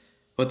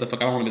 what the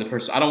fuck? I don't want to be the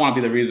person. I don't want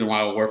to be the reason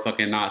why we're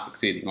fucking not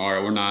succeeding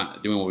or we're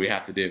not doing what we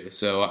have to do.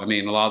 So, I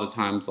mean, a lot of the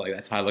times, like,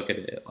 that's how I look at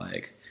it.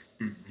 Like,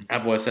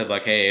 I've always said,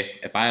 like, hey,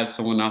 if I have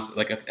someone else,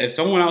 like, if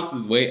someone else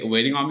is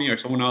waiting on me or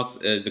someone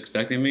else is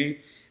expecting me,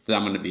 then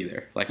I'm going to be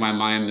there. Like, my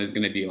mind is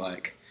going to be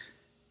like,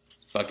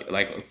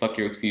 fuck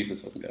your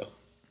excuses, fucking go.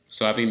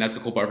 So I think that's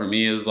the cool part for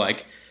me is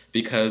like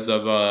because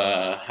of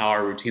how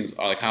our routines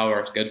are, like how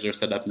our schedules are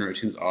set up and our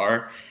routines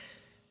are,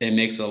 it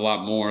makes it a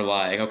lot more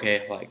like,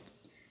 okay, like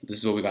this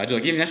is what we got to do.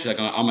 Like even yesterday,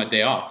 like on my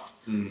day off,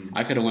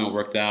 I could have went and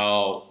worked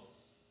out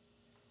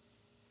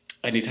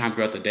anytime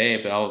throughout the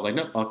day, but I was like,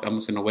 nope, I'm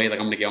just gonna wait. Like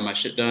I'm gonna get all my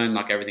shit done,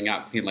 knock everything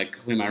out,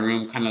 clean my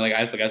room, kind of like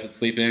I said,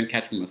 sleep in,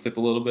 catch my sleep a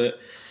little bit,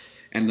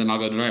 and then I'll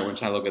go tonight when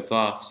Shiloh gets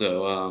off.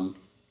 So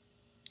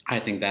I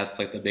think that's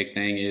like the big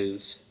thing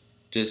is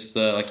just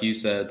like you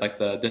said, like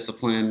the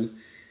discipline,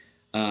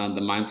 the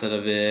mindset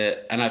of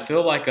it, and I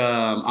feel like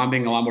I'm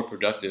being a lot more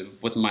productive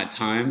with my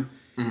time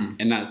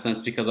in that sense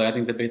because like, I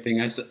think the big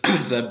thing I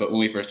said, but when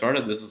we first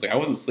started this was like I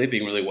wasn't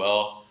sleeping really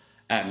well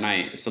at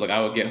night, so like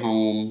I would get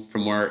home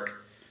from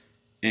work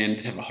and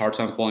just have a hard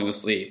time falling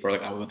asleep, or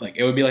like I would like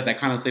it would be like that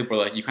kind of sleep where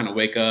like you kind of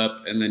wake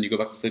up and then you go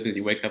back to sleep and then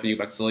you wake up and you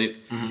go back to sleep,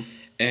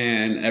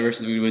 and ever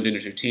since we've been doing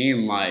this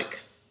routine, like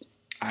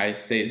I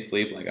stay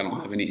asleep, like I don't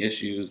have any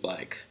issues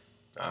like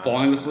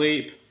falling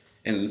asleep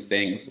and then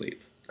staying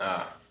asleep.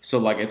 So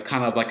like it's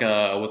kind of like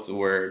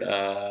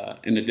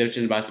an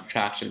addition by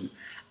subtraction.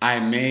 I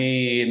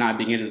may not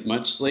be getting as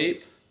much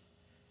sleep,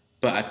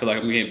 but I feel like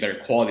I'm getting better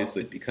quality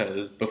sleep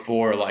because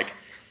before like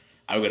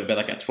I would go to bed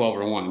like at 12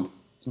 or 1,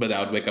 but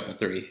I would wake up at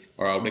 3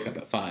 or I would wake up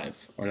at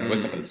 5 or I would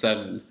wake up at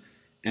 7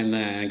 and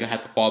then I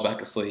have to fall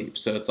back asleep.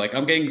 So it's like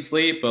I'm getting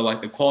sleep, but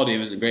like the quality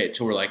of it isn't great.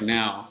 So we're like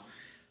now,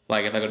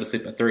 like if I go to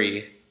sleep at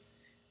 3,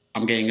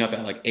 I'm getting up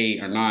at like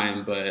 8 or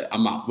 9, but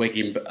I'm not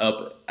waking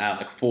up at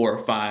like 4 or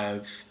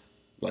 5.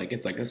 Like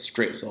it's like a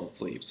straight solid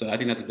sleep. So I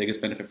think that's the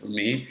biggest benefit for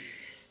me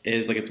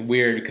is like it's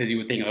weird because you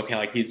would think, okay,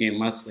 like he's getting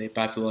less sleep,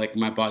 but I feel like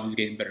my body's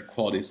getting better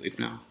quality sleep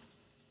now.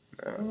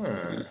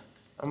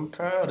 I'm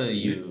proud of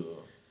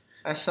you.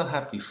 I'm so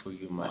happy for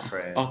you, my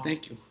friend. Oh,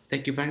 thank you.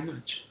 Thank you very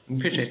much.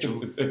 Appreciate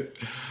you.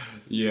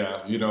 Yeah,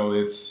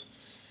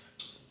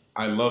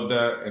 I love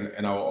that,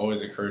 and I will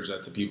always encourage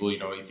that to people.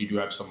 If you do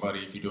have somebody,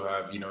 if you do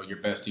have, your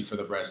bestie for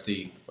the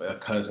breastie, a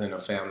cousin,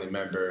 a family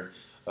member,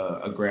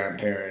 a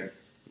grandparent,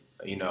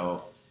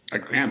 A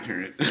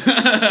grandparent.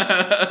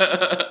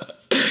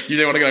 You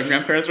didn't want to get our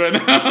grandparents right now?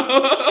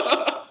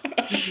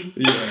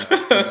 Yeah.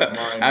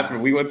 That's what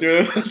we went through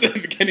at the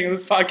beginning of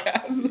this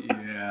podcast.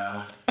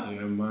 Yeah.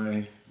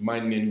 My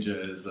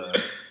ninja is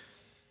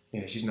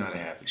yeah, she's not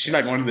happy. She's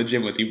not going to the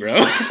gym with you, bro.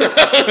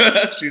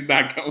 She's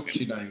not going.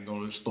 She's not even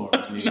going to the store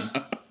with me.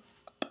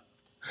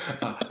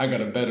 I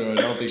got a better. I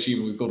don't think she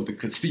would go to the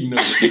casino.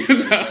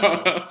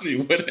 No, she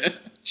wouldn't.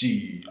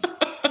 Jeez.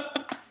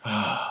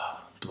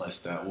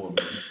 Bless that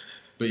woman.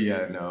 But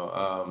yeah,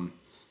 no.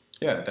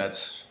 Yeah,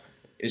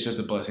 it's just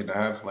a blessing to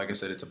have. Like I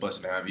said, it's a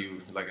blessing to have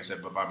you. Like I said,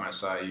 but by my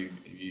side,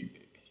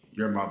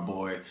 you're my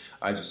boy.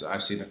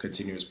 I've seen a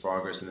continuous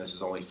progress, and this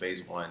is only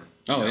phase one.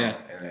 Oh yeah.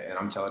 And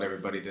I'm telling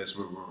everybody this.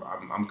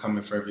 I'm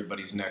coming for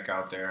everybody's neck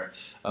out there.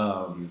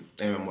 And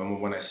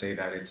when I say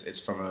that, it's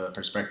from a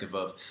perspective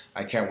of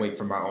I can't wait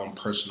for my own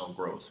personal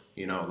growth.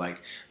 You know,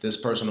 like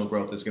this personal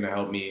growth is going to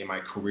help me in my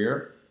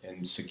career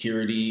and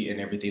security and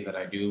everything that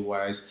I do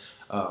wise.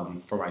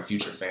 For my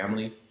future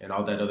family and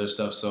all that other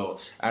stuff. So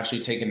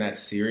actually taking that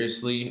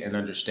seriously and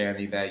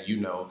understanding that,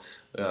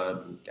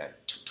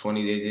 at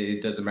 20,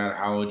 it doesn't matter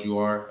how old you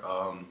are,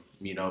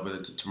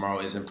 but tomorrow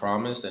isn't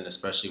promised. And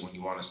especially when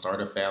you want to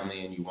start a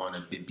family and you want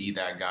to be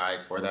that guy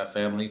for that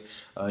family,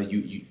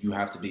 you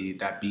have to be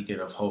that beacon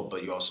of hope,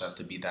 but you also have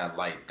to be that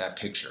light, that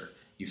picture.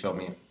 You feel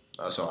me?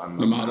 So I'm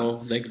the model,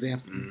 the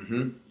example.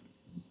 Mm-hmm.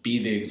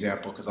 Be the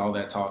example, because all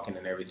that talking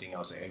and everything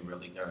else ain't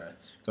really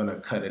gonna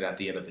cut it at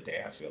the end of the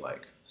day, I feel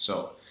like.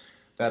 So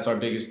that's our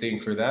biggest thing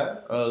for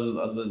that.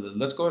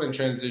 Let's go ahead and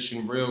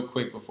transition real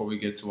quick before we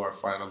get to our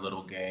final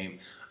little game.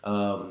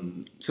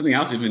 Something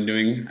else we've been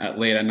doing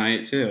late at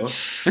night too.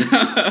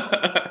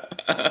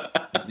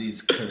 Is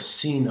these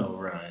casino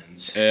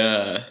runs.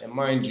 Yeah. And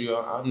mind you,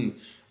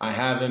 I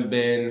haven't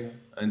been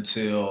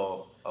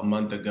until a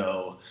month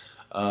ago.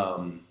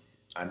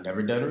 I've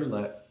never done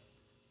roulette.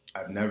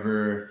 I've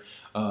never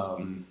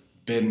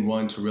been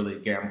one to really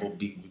gamble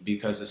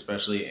because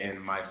especially in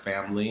my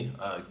family,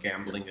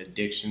 gambling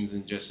addictions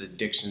and just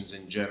addictions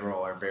in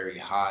general are very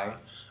high.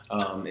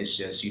 It's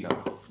just,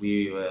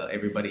 we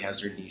everybody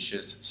has their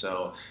niches.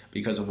 So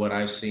because of what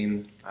I've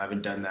seen, I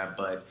haven't done that,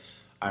 but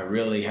I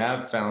really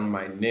have found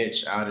my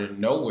niche out of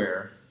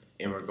nowhere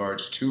in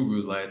regards to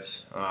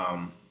roulette.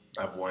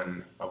 I've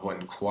won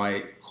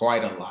quite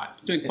a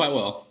lot. Doing quite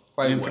well.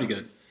 Quite well. Pretty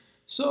good.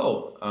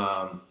 So,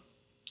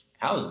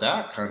 how's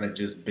that kind of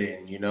just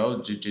been,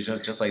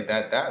 just like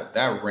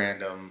that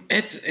random?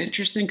 It's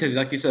interesting because,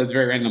 like you said, it's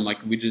very random.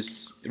 Like, we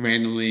just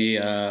randomly,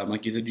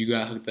 like you said, you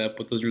got hooked up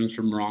with those rooms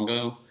from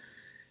Morongo.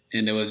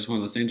 And it was just one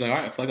of those things like, all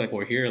right, I feel like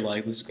we're here.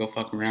 Like, let's just go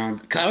fuck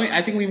around. Cause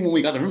I think when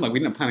we got the room, like, we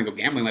didn't plan to go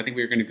gambling. I think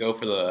we were going to go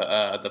for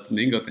the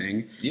flamingo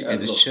thing and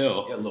just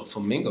chill. Yeah, a little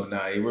flamingo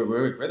night.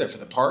 We're there for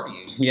the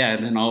partying. Yeah,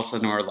 and then all of a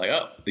sudden we're like,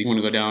 oh, you want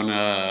to go down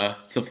to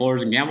the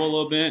floors and gamble a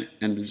little bit?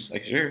 And it's just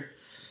like, sure.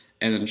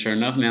 And then sure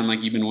enough, man,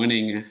 like, you've been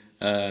winning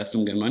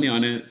some good money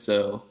on it.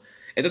 So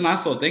it's a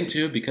nice little thing,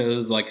 too,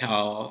 because, like,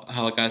 how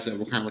like I said,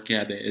 we're kind of looking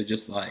at it is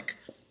just, like,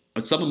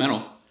 it's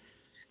supplemental.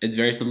 It's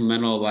very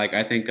supplemental. Like,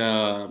 I think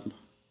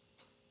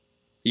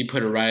you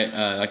put it right,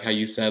 like how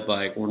you said,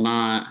 like, we're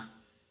not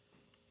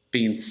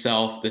being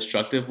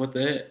self-destructive with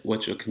it,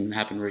 which can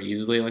happen very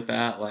easily like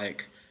that.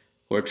 Like,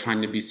 we're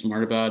trying to be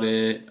smart about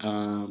it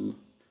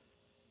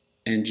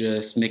and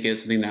just make it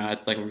something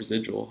that's like a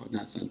residual in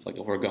that sense. Like,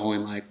 if we're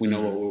going, like, we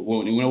know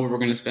what we're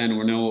going to spend,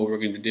 we know what we're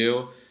going to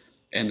do,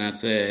 and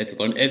that's it.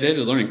 It is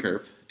a learning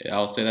curve.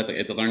 I'll say that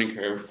it's a learning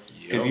curve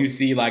because you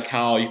see, like,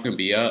 how you can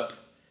be up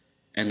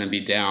and then be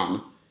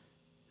down.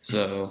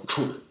 So,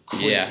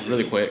 yeah,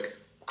 really quick.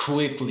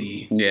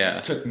 Quickly. Yeah.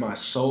 It took my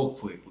soul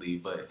quickly,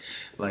 but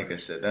like I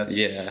said, that's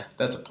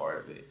a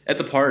part of it. It's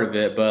a part of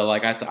it, but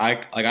like I said,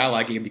 I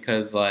like it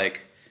because,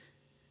 like,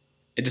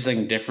 it's just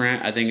something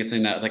different. I think it's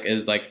something that, like,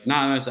 is, like,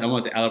 not necessarily, I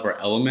want to say out of our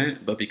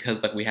element, but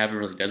because, like, we haven't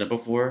really done it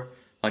before,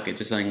 like, it's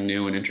just something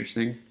new and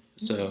interesting.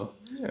 So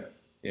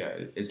yeah,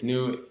 it's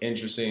new,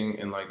 interesting,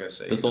 and like I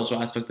said, the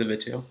social aspect of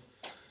it too.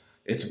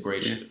 It's a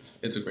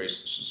great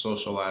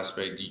social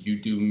aspect. You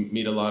do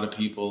meet a lot of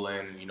people,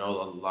 and a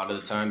lot of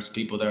the times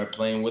people that are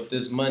playing with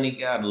this money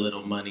got a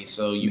little money,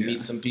 so you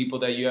meet some people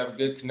that you have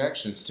good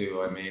connections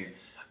to. I mean,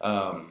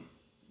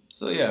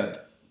 so yeah,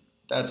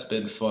 that's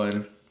been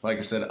fun. Like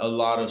I said, a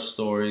lot of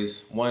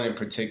stories. One in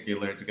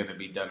particular is going to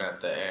be done at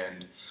the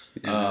end.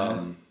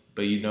 Yeah.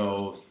 But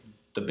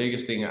the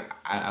biggest thing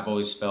I've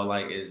always felt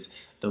like is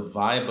the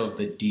vibe of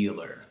the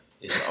dealer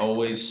is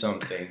always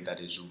something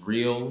that is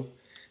real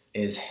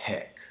as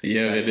heck.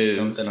 Yeah, that it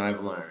is something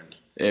I've learned.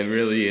 It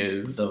really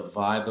is. The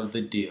vibe of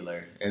the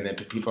dealer. And then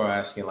people are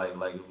asking, like,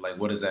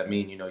 what does that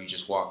mean? You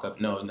just walk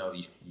up. No,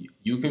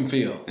 you can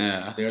feel.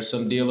 Yeah. There are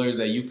some dealers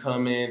that you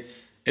come in.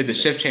 If the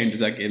shift changes,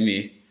 that get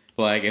me.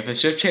 Like, if a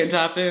shift change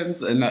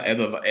happens and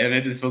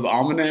it just feels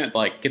ominous,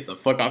 like, get the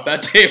fuck off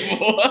that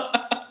table.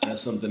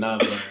 That's something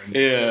I've learned.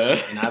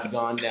 Yeah. And I've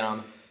gone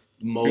down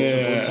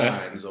multiple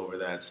times over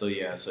that. So,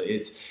 yeah,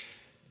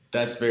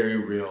 that's very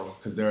real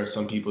because there are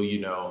some people,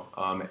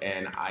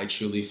 and I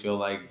truly feel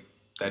like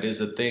that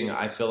is a thing.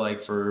 I feel like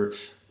for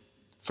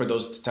for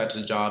those types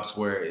of jobs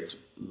where it's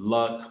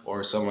luck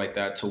or something like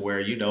that, to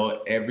where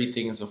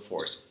everything is a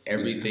force,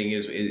 everything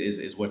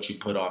is what you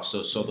put off.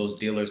 So those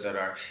dealers that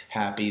are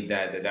happy,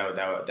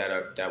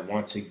 that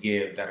want to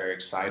give, that are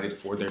excited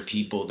for their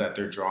people that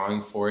they're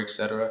drawing for,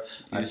 etc.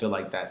 I feel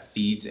like that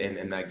feeds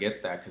and that gets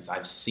that, because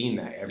I've seen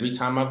that every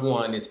time I've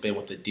won, it's been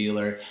with the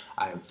dealer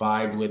I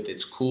vibed with.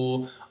 It's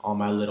cool on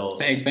my little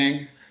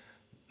Fang.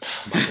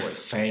 My boy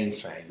Fang.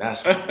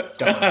 That's my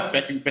dog.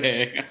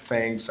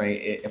 Fang.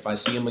 If I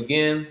see him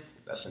again,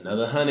 that's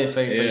another 100.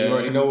 Fang. You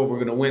already know what we're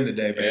gonna win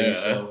today, baby.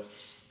 Yeah.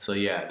 So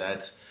yeah,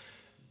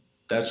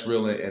 that's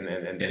real.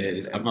 And it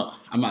is. I'm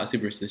not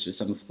superstitious.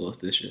 I'm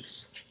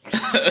superstitious.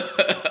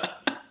 I'm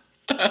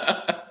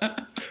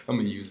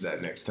gonna use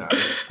that next time.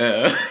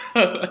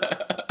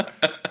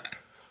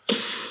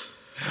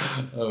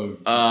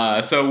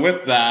 So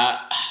with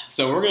that,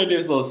 we're gonna do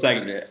this little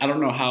segment. I don't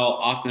know how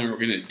often we're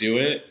gonna do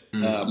it.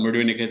 We're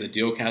doing it because the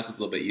deal cast is a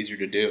little bit easier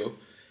to do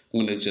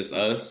when it's just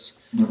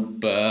us.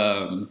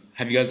 But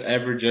have you guys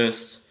ever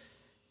just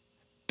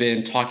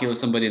been talking with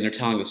somebody and they're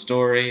telling a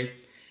story,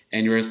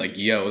 and you're just like,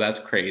 "Yo, that's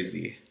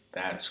crazy."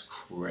 That's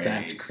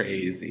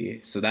crazy.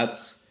 So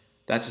that's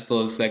just a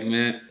little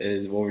segment.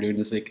 Is what we're doing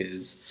this week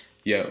is,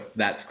 "Yo,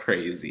 that's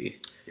crazy."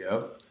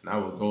 Yep. And I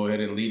will go ahead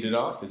and lead it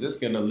off, because it's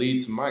going to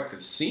lead to my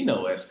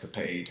casino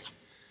escapade.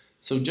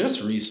 So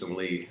just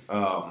recently,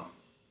 and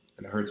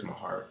it hurts my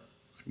heart,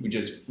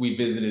 we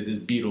visited this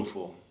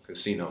beautiful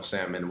casino,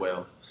 San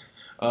Manuel.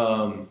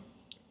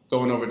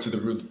 Going over to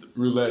the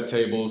roulette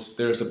tables,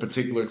 there's a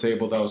particular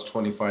table that was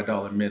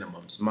 $25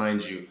 minimums.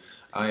 Mind you,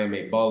 I am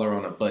a baller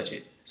on a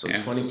budget. So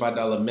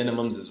 $25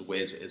 minimums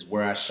is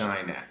where I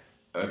shine at.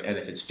 And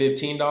if it's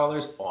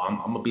 $15, I'm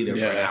going to be there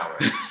for an hour.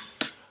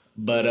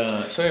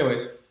 But so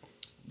anyways,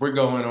 we're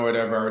going or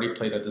whatever. I already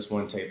played at this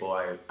one table.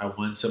 I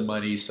won some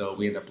money, so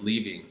we end up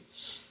leaving.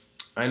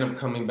 I end up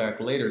coming back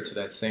later to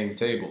that same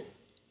table,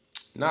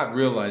 not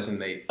realizing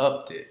they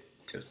upped it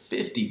to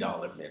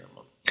 $50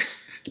 minimum.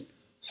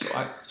 So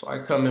I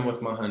come in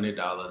with my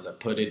 $100. I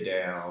put it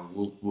down.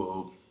 Whoop,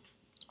 whoop.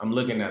 I'm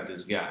looking at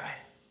this guy.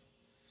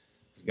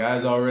 This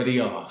guy's already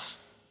off,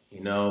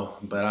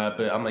 But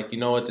I'm like, you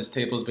know what? This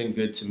table's been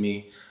good to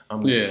me.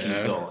 I'm gonna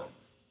keep going.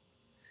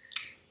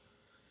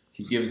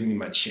 He gives me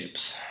my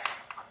chips.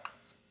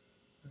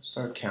 I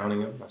start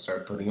counting them. I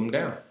start putting them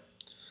down.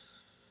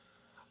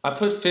 I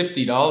put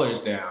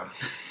 $50 down.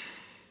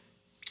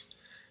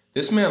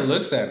 This man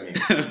looks at me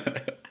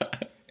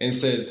and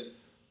says,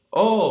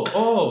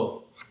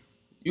 "Oh,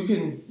 you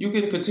can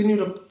continue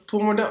to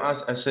put more down."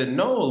 I said,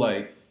 "No,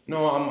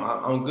 no,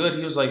 I'm good."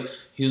 He was like,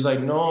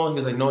 "No,"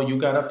 "You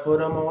gotta put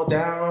them all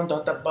down."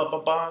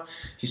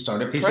 He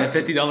started pressing. He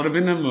said $50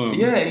 minimum.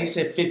 Yeah, and he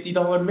said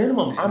 $50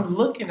 minimum. I'm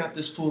looking at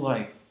this fool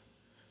like,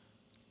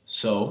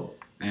 so.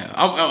 Yeah,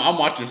 I'm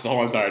watching this the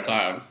whole entire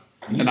time,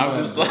 and I'm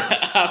just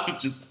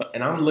like,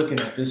 and I'm looking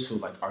at this fool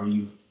like, "Are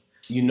you?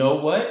 You know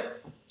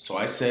what?" So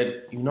I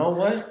said, "You know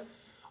what?"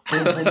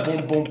 Boom, boom,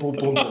 boom, boom, boom,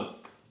 boom, boom.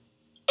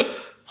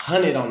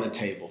 100 on the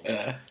table.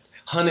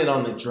 100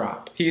 on the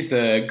drop. He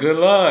said, "Good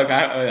luck.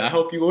 I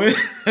hope you win."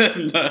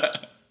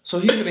 So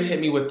he's gonna hit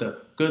me with the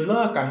 "Good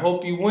luck. I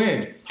hope you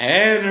win."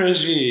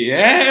 Energy.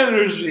 Then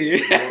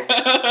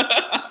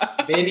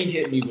he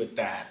hit me with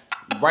that.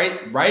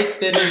 Right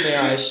then and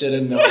there, I should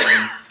have known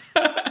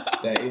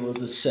that it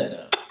was a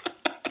setup.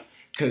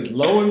 Because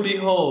lo and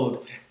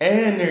behold,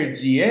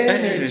 energy,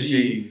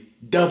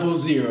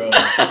 00.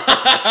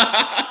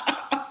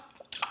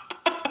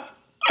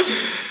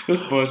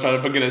 This boy's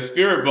trying to get a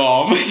spirit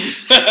bomb.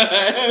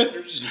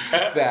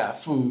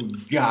 That fool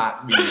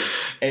got me.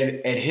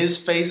 And his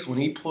face when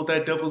he pulled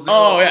that 00.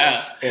 Oh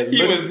yeah.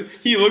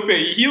 He looked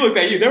at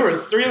you. There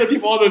was 3 other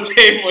people on the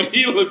table and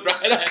he looked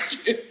right at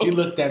you. He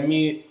looked at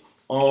me.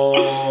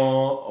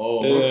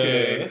 Oh,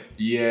 okay.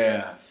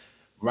 Yeah.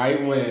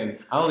 Right when,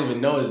 I don't even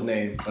know his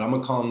name, but I'm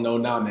going to call him No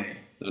Name.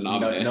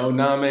 No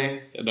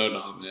Name.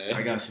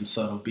 I got some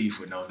subtle beef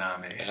with No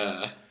Name.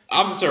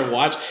 I'm just starting to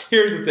watch.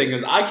 Here's the thing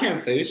is, I can't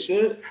say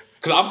shit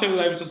because I'm technically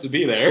not even supposed to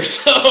be there.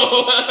 So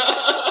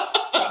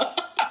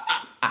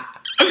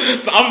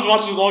so I'm just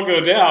watching this all go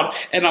down,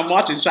 and I'm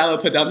watching Shiloh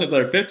put down his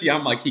other 50.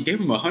 I'm like, he gave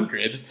him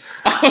 100.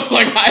 I was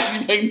like, why is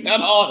he putting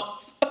down all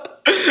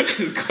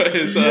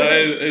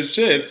his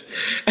chips?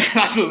 And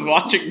I was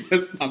watching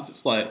this, and I'm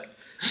just like,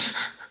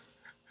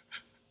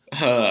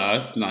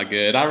 that's not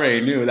good. I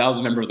already knew that was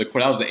a member of the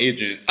court. That was the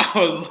agent. I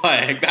was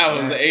like, that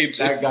was the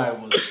agent. That guy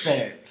was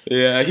sent.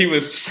 Yeah, he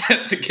was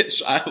sent to get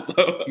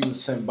Shiloh. He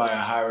was sent by a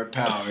higher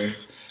power.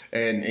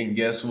 And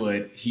guess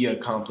what? He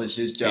accomplished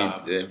his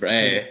job.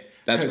 Hey,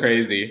 that's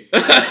crazy.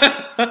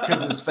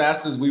 Because as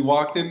fast as we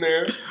walked in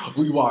there,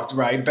 we walked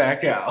right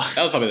back out.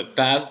 That was probably the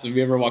fastest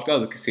we ever walked out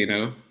of the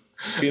casino.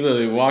 We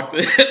literally walked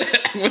in,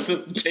 went to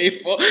the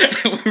table,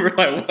 and we were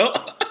like, well.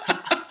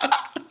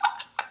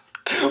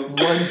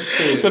 One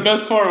spin. The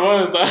best part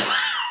was,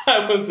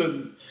 I was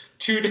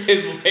 2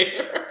 days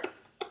later.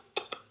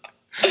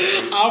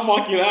 I'm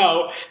walking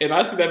out, and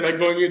I see that man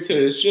going into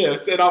his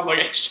shift, and I'm like,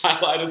 hey,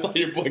 Shiloh, I just saw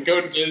your boy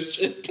going into his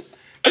shift.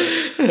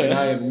 and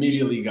I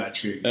immediately got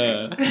triggered.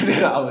 And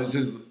then I was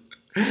just,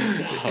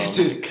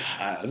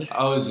 God.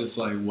 I was just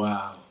like,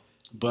 wow.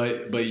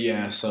 But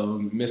yeah, so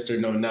Mr.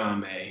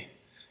 Noname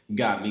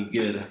got me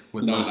good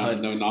with my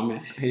hundo.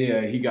 Name.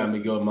 Yeah, he got me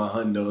good with my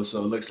hundo. So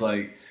it looks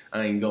like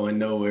I ain't going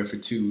nowhere for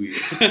 2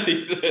 weeks.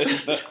 He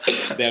said,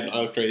 damn, that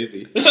was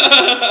crazy.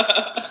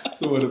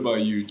 So what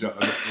about you, John?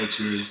 What's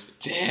yours?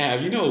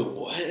 Damn, you know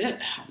what?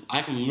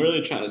 I'm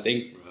really trying to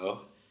think,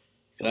 bro.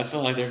 Because I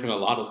feel like there's been a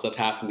lot of stuff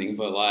happening,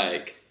 but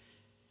like,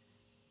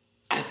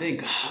 I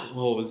think,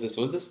 what was this?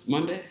 Was this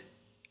Monday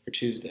or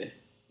Tuesday?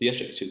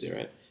 Yesterday was Tuesday,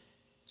 right?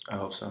 I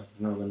hope so.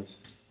 No, let me see.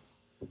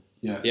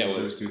 Yeah, it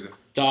was Tuesday.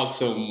 Dog,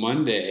 so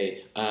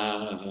Monday,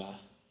 I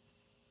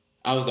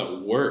was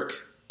at work,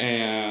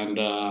 and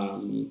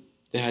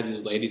they had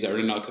these ladies that were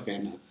in El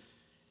Cabana.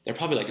 They're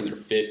probably like in their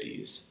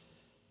 50s.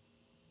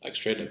 Like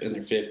straight up in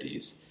their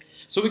 50s.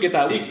 So we get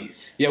that.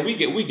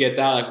 We get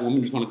that. Like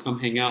women just want to come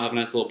hang out, have a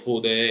nice little pool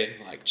day,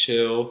 like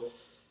chill.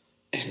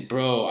 And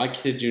bro, I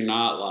kid you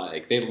not,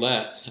 like they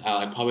left at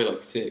like probably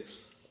like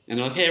 6. And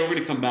they're like, hey, we're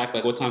gonna come back.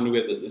 Like, what time do we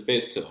have this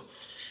base till?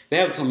 They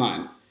have it till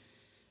 9.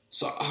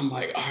 So I'm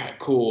like, all right,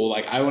 cool.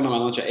 Like I went on my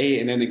lunch at 8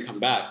 and then they come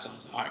back. So I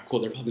was like, all right,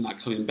 cool. They're probably not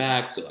coming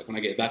back. So like when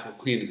I get back, we'll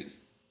clean it.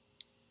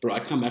 Bro, I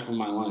come back from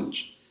my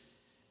lunch.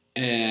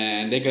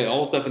 And they get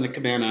all the stuff in the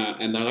cabana,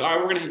 and they're like, all right,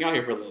 we're going to hang out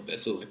here for a little bit.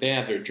 So, like, they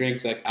have their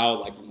drinks, like,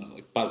 out, like, on the,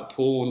 like by the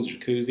pool and the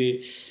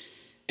jacuzzi.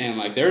 And,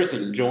 like, they're just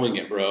enjoying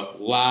it, bro.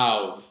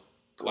 Loud,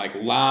 like,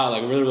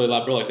 really, really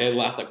loud, bro. Like, they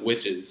laughed like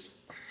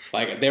witches.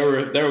 Like, they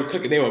were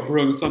cooking, they were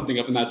brewing something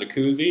up in that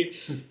jacuzzi.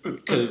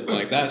 Because,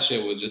 like, that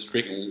shit was just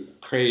freaking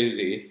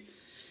crazy.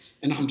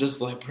 And I'm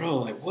just like, bro,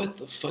 like, what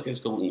the fuck is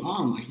going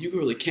on? Like, you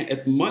really can't.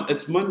 It's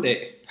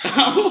Monday.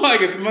 I'm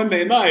like, it's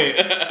Monday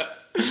night.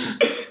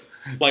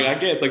 Like, I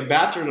get it's like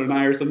Bachelor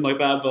night or something like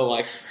that, but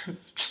like,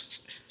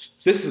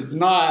 this is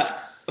not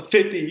a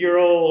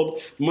 50-year-old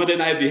Monday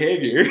night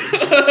behavior.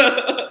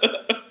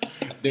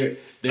 There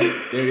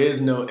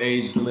is no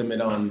age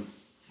limit on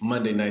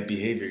Monday night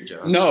behavior,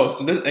 John. No,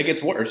 so it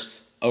gets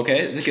worse.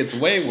 Okay, it gets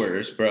way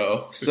worse,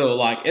 bro. So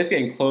like, it's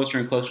getting closer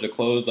and closer to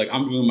close. Like,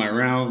 I'm doing my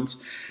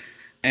rounds,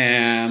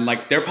 and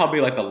like, they're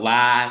probably like in the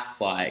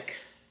last like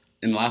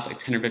 10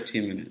 or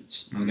 15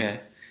 minutes.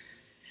 Okay.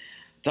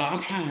 So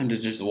I'm trying to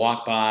just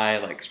walk by,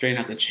 like, straighten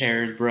out the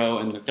chairs, bro,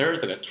 and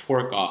there's, like, a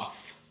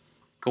twerk-off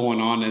going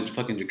on in the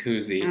fucking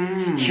jacuzzi.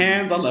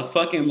 Hands on the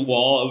fucking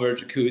wall of where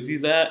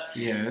jacuzzi's at.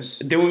 Yes.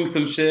 Doing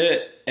some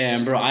shit,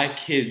 and, bro, I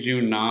kid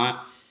you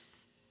not,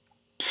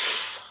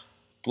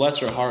 bless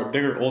her heart,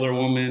 bigger, older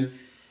woman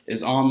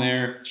is on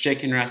there,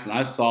 shaking her ass, and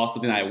I saw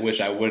something I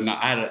wish I would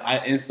not.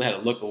 I instantly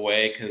had to look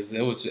away, because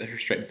it was her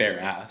straight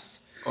bare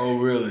ass. Oh,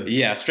 really?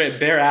 Yeah, straight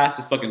bare ass,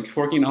 just fucking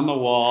twerking on the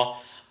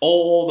wall.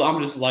 Old,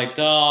 I'm just like,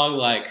 dog,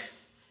 like,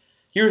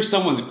 you're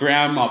someone's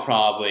grandma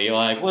probably.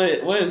 Like, what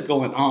is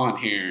going on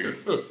here?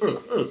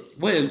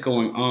 What is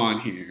going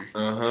on here?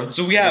 Uh-huh.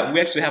 So we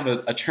actually have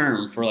a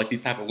term for like these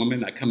type of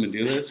women that come and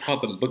do this. We call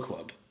them book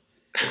club.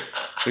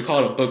 We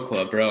call it a book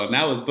club, bro. And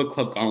that was book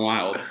club gone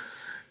wild.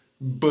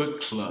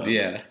 Book club.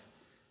 Yeah.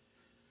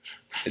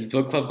 It's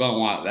book club gone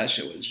wild. That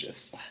shit was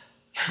just,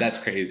 that's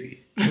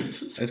crazy.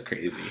 That's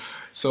crazy.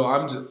 So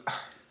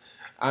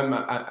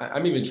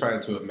I'm even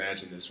trying to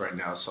imagine this right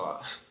now. So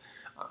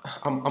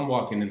I'm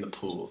walking in the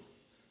pool.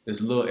 This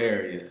little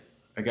area.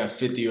 I got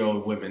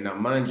 50-year-old women. Now,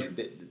 mind you,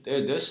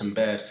 there's some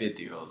bad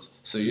 50-year-olds.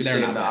 So you're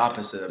saying the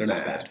opposite of They're bad.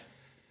 not bad.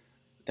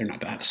 They're not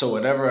bad. So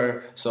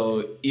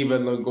Eva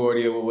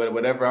Longoria,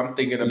 whatever I'm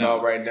thinking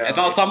about right now. It's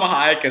not Salma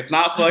Hayek. It's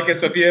not fucking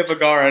Sofia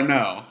Vergara.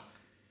 No.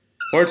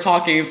 We're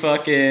talking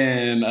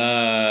fucking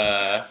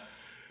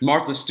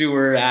Martha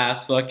Stewart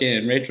ass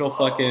fucking Rachel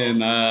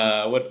fucking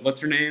what's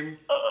her name?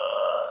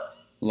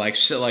 Like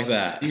shit like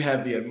that. You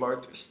had me at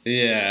Martha's.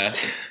 Yeah.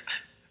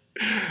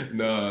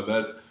 No,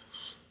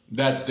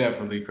 that's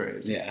definitely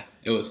crazy. Yeah,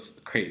 it was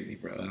crazy,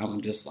 bro. And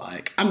I'm just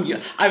like, I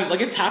was like,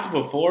 it's happened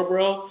before,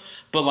 bro.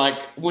 But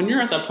like, when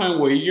you're at that point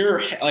where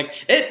you're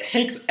like, it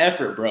takes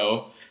effort,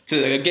 bro,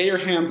 to get your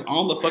hands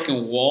on the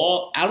fucking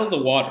wall, out of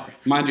the water,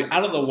 mind you,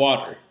 out of the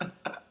water.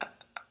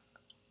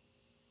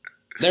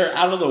 They're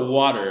out of the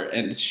water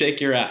and shake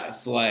your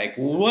ass. Like,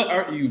 what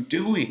are you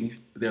doing?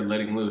 They're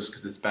letting loose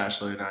because it's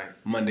Bachelor night,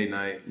 Monday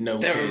night. No,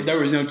 there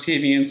was no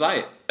TV in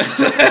sight.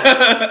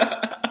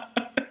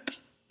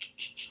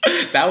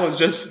 That was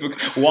just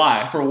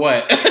why? For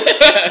what?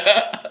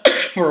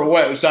 For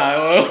what,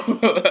 Shiloh?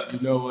 You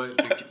know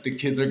what? The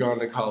kids are gone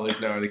to college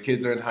now. The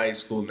kids are in high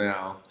school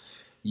now.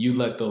 You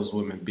let those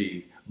women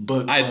be.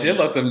 But I did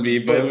let them be,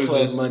 but it was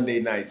just Monday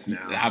nights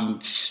now.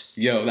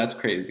 Yo, that's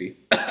crazy.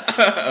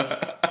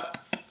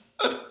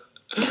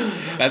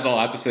 That's all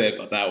I have to say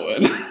about that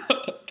one.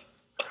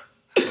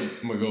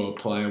 I'm gonna go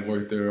apply and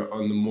work there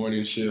on the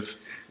morning shift.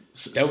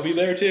 They'll be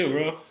there too,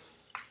 bro.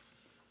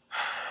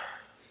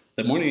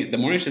 The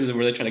morning shift is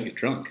where they try to get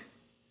drunk.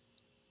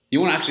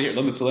 You want to actually hear?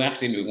 Let me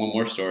actually do one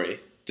more story,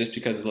 just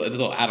because this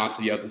will add on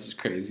to this is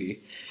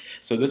crazy.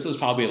 So this was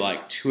probably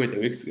like 2 or 3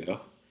 weeks ago,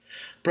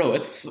 bro.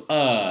 It's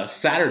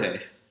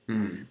Saturday.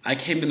 I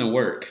came into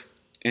work,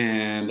 and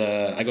and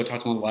I go talk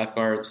to one of the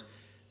lifeguards.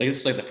 Like,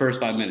 it's like the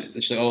first 5 minutes.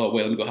 And she's like, oh,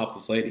 wait, let me go help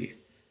this lady.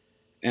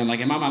 And, like,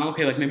 in my mind,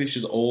 okay, like, maybe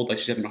she's old. Like,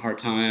 she's having a hard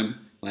time,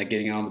 like,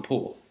 getting out of the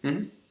pool.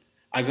 Mm-hmm.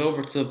 I go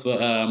over to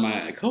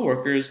my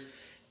coworkers,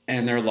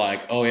 and they're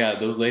like, oh, yeah,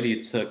 those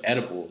ladies took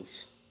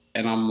edibles.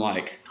 And I'm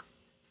like,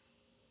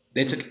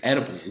 they took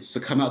edibles to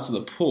come out to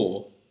the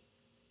pool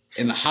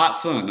in the hot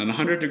sun in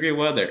 100-degree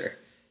weather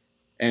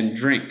and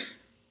drink.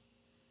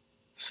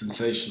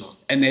 Sensational.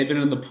 And they've been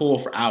in the pool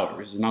for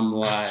hours. And I'm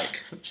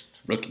like,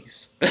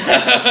 rookies.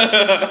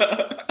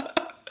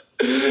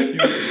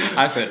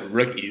 I said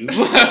rookies.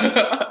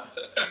 But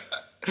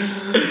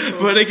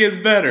it gets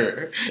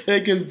better.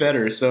 It gets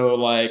better. So,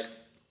 like,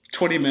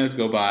 20 minutes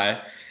go by,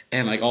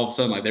 and, like, all of a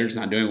sudden, like, they're just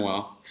not doing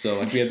well. So,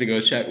 like, we have to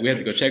go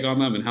check on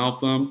them and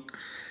help them.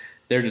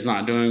 They're just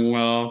not doing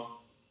well.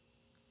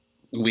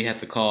 We had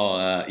to call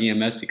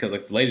EMS because,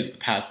 like, the lady just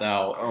passed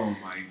out. Oh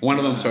my God. One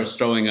of them starts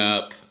throwing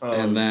up,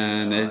 and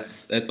then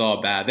it's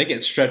all bad. They get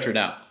stretchered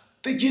out.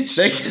 They get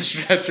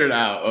stretchered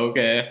out,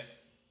 okay?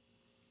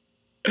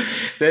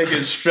 They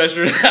get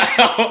stretchered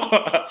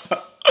out.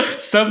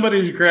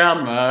 Somebody's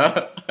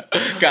grandma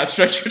got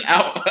stretchered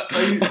out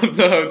of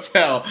the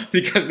hotel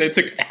because they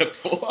took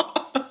edible.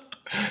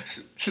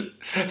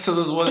 So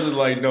this wasn't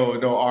like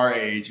no our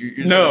age.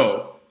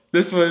 No.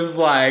 This was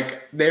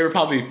like, they were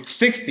probably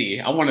 60.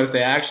 I want to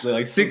say actually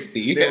like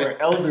 60. They were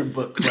elder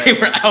book club. They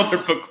were elder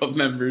book club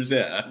members,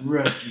 yeah.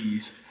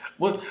 Rookies.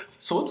 What?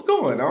 So what's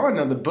going on?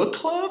 Now the book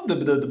club?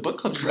 The book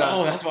club.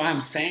 Bro, that's what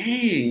I'm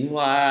saying.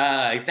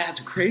 Like, that's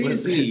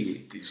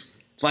crazy.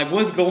 Like,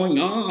 what's going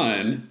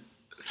on?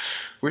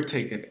 We're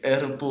taking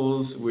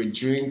edibles. We're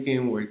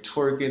drinking. We're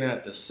twerking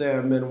at the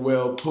Salmon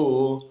Well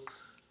pool.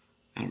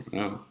 I don't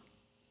know.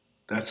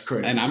 That's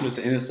crazy. And I'm just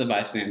an innocent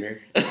bystander.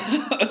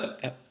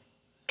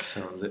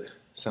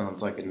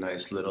 Sounds like a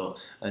nice little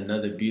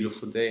another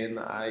beautiful day in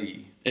the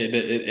IE.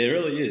 It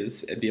really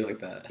is. It'd be like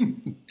that.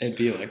 It'd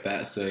be like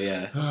that. So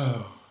yeah.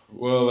 Oh,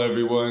 well,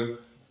 everyone,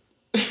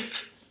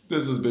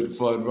 this has been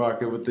fun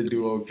rocking with the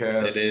Duo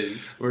Cast. It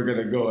is. We're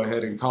gonna go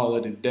ahead and call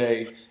it a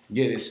day.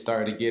 Get it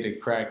started. Get it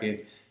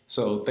cracking.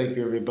 So thank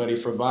you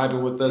everybody for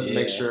vibing with us. Yeah.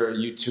 Make sure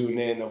you tune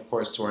in, of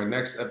course, to our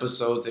next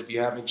episodes. If you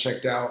haven't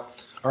checked out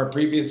our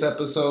previous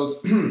episodes,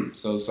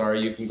 so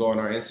sorry, you can go on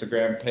our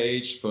Instagram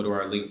page, go to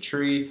our link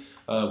tree.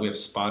 We have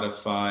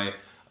Spotify,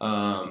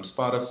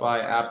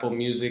 Apple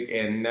Music,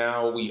 and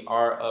now we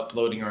are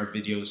uploading our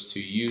videos to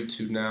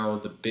YouTube now,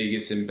 the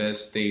biggest and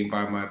best thing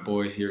by my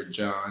boy here,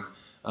 John.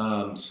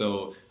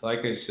 So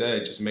like I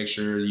said, just make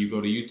sure you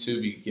go to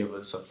YouTube, you give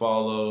us a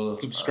follow,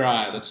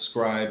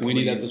 subscribe. We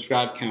need that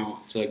subscribe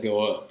count to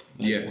go up.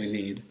 Yes, we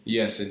need.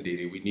 Yes,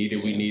 indeed, we need it.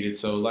 Yeah. We need it.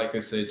 So, like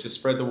I said, just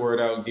spread the word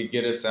out,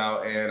 get us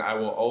out, and I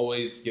will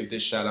always give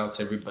this shout out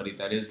to everybody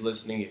that is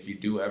listening. If you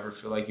do ever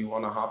feel like you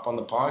want to hop on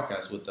the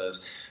podcast with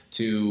us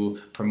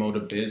to promote a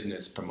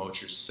business,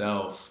 promote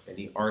yourself,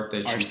 any art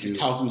that you do,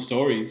 tell some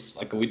stories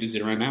like we just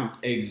did right now.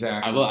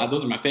 Exactly.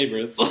 Those are my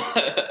favorites.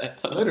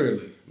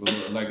 Literally,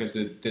 like I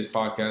said, this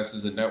podcast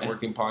is a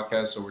networking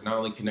podcast, so we're not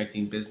only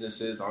connecting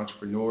businesses,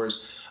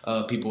 entrepreneurs,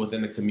 people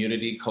within the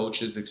community,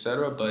 coaches,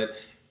 etc., but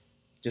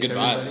just good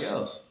everybody vibes.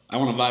 Else. I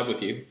want to vibe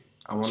with you.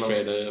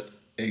 Straight up.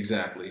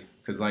 Exactly.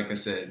 Because like I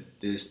said,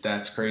 this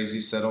That's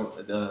Crazy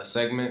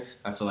segment,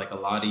 I feel like a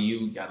lot of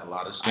you got a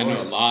lot of stories. I know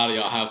a lot of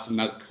y'all have some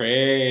that's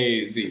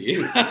crazy.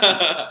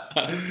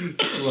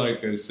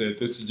 Like I said,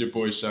 this is your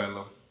boy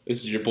Shiloh.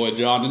 This is your boy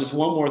John. And just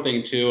one more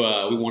thing too,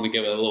 we want to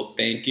give a little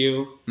thank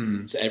you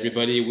to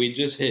everybody. We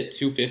just hit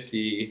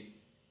 250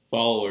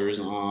 followers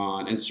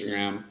on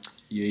Instagram.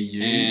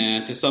 Yeah.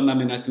 And to some that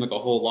may not seem like a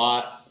whole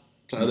lot.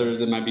 To others,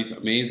 it might be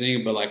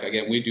amazing, but like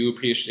again, we do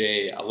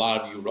appreciate a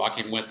lot of you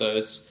rocking with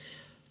us,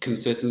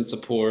 consistent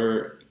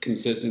support,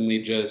 consistently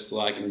just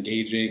like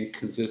engaging,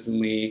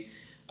 consistently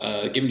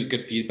giving us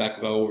good feedback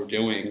about what we're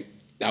doing.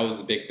 That was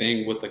a big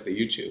thing with like the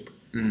YouTube.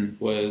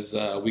 Was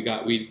I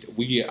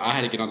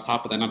had to get on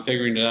top of that, and I'm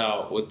figuring it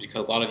out was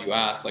because a lot of you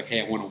asked like,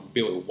 hey, I want to be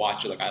able to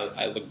watch it. Like I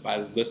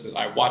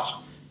watch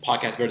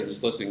podcasts better than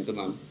just listening to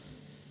them.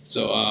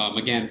 So,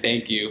 again,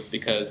 thank you,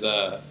 because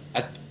the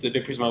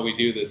big reason why we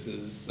do this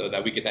is so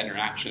that we get that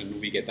interaction,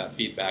 we get that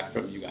feedback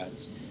from you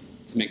guys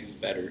to make this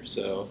better.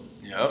 So,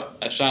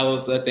 as Shiloh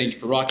said, thank you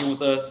for rocking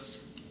with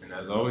us. And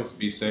as always,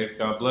 be safe,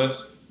 God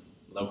bless,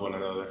 love one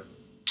another.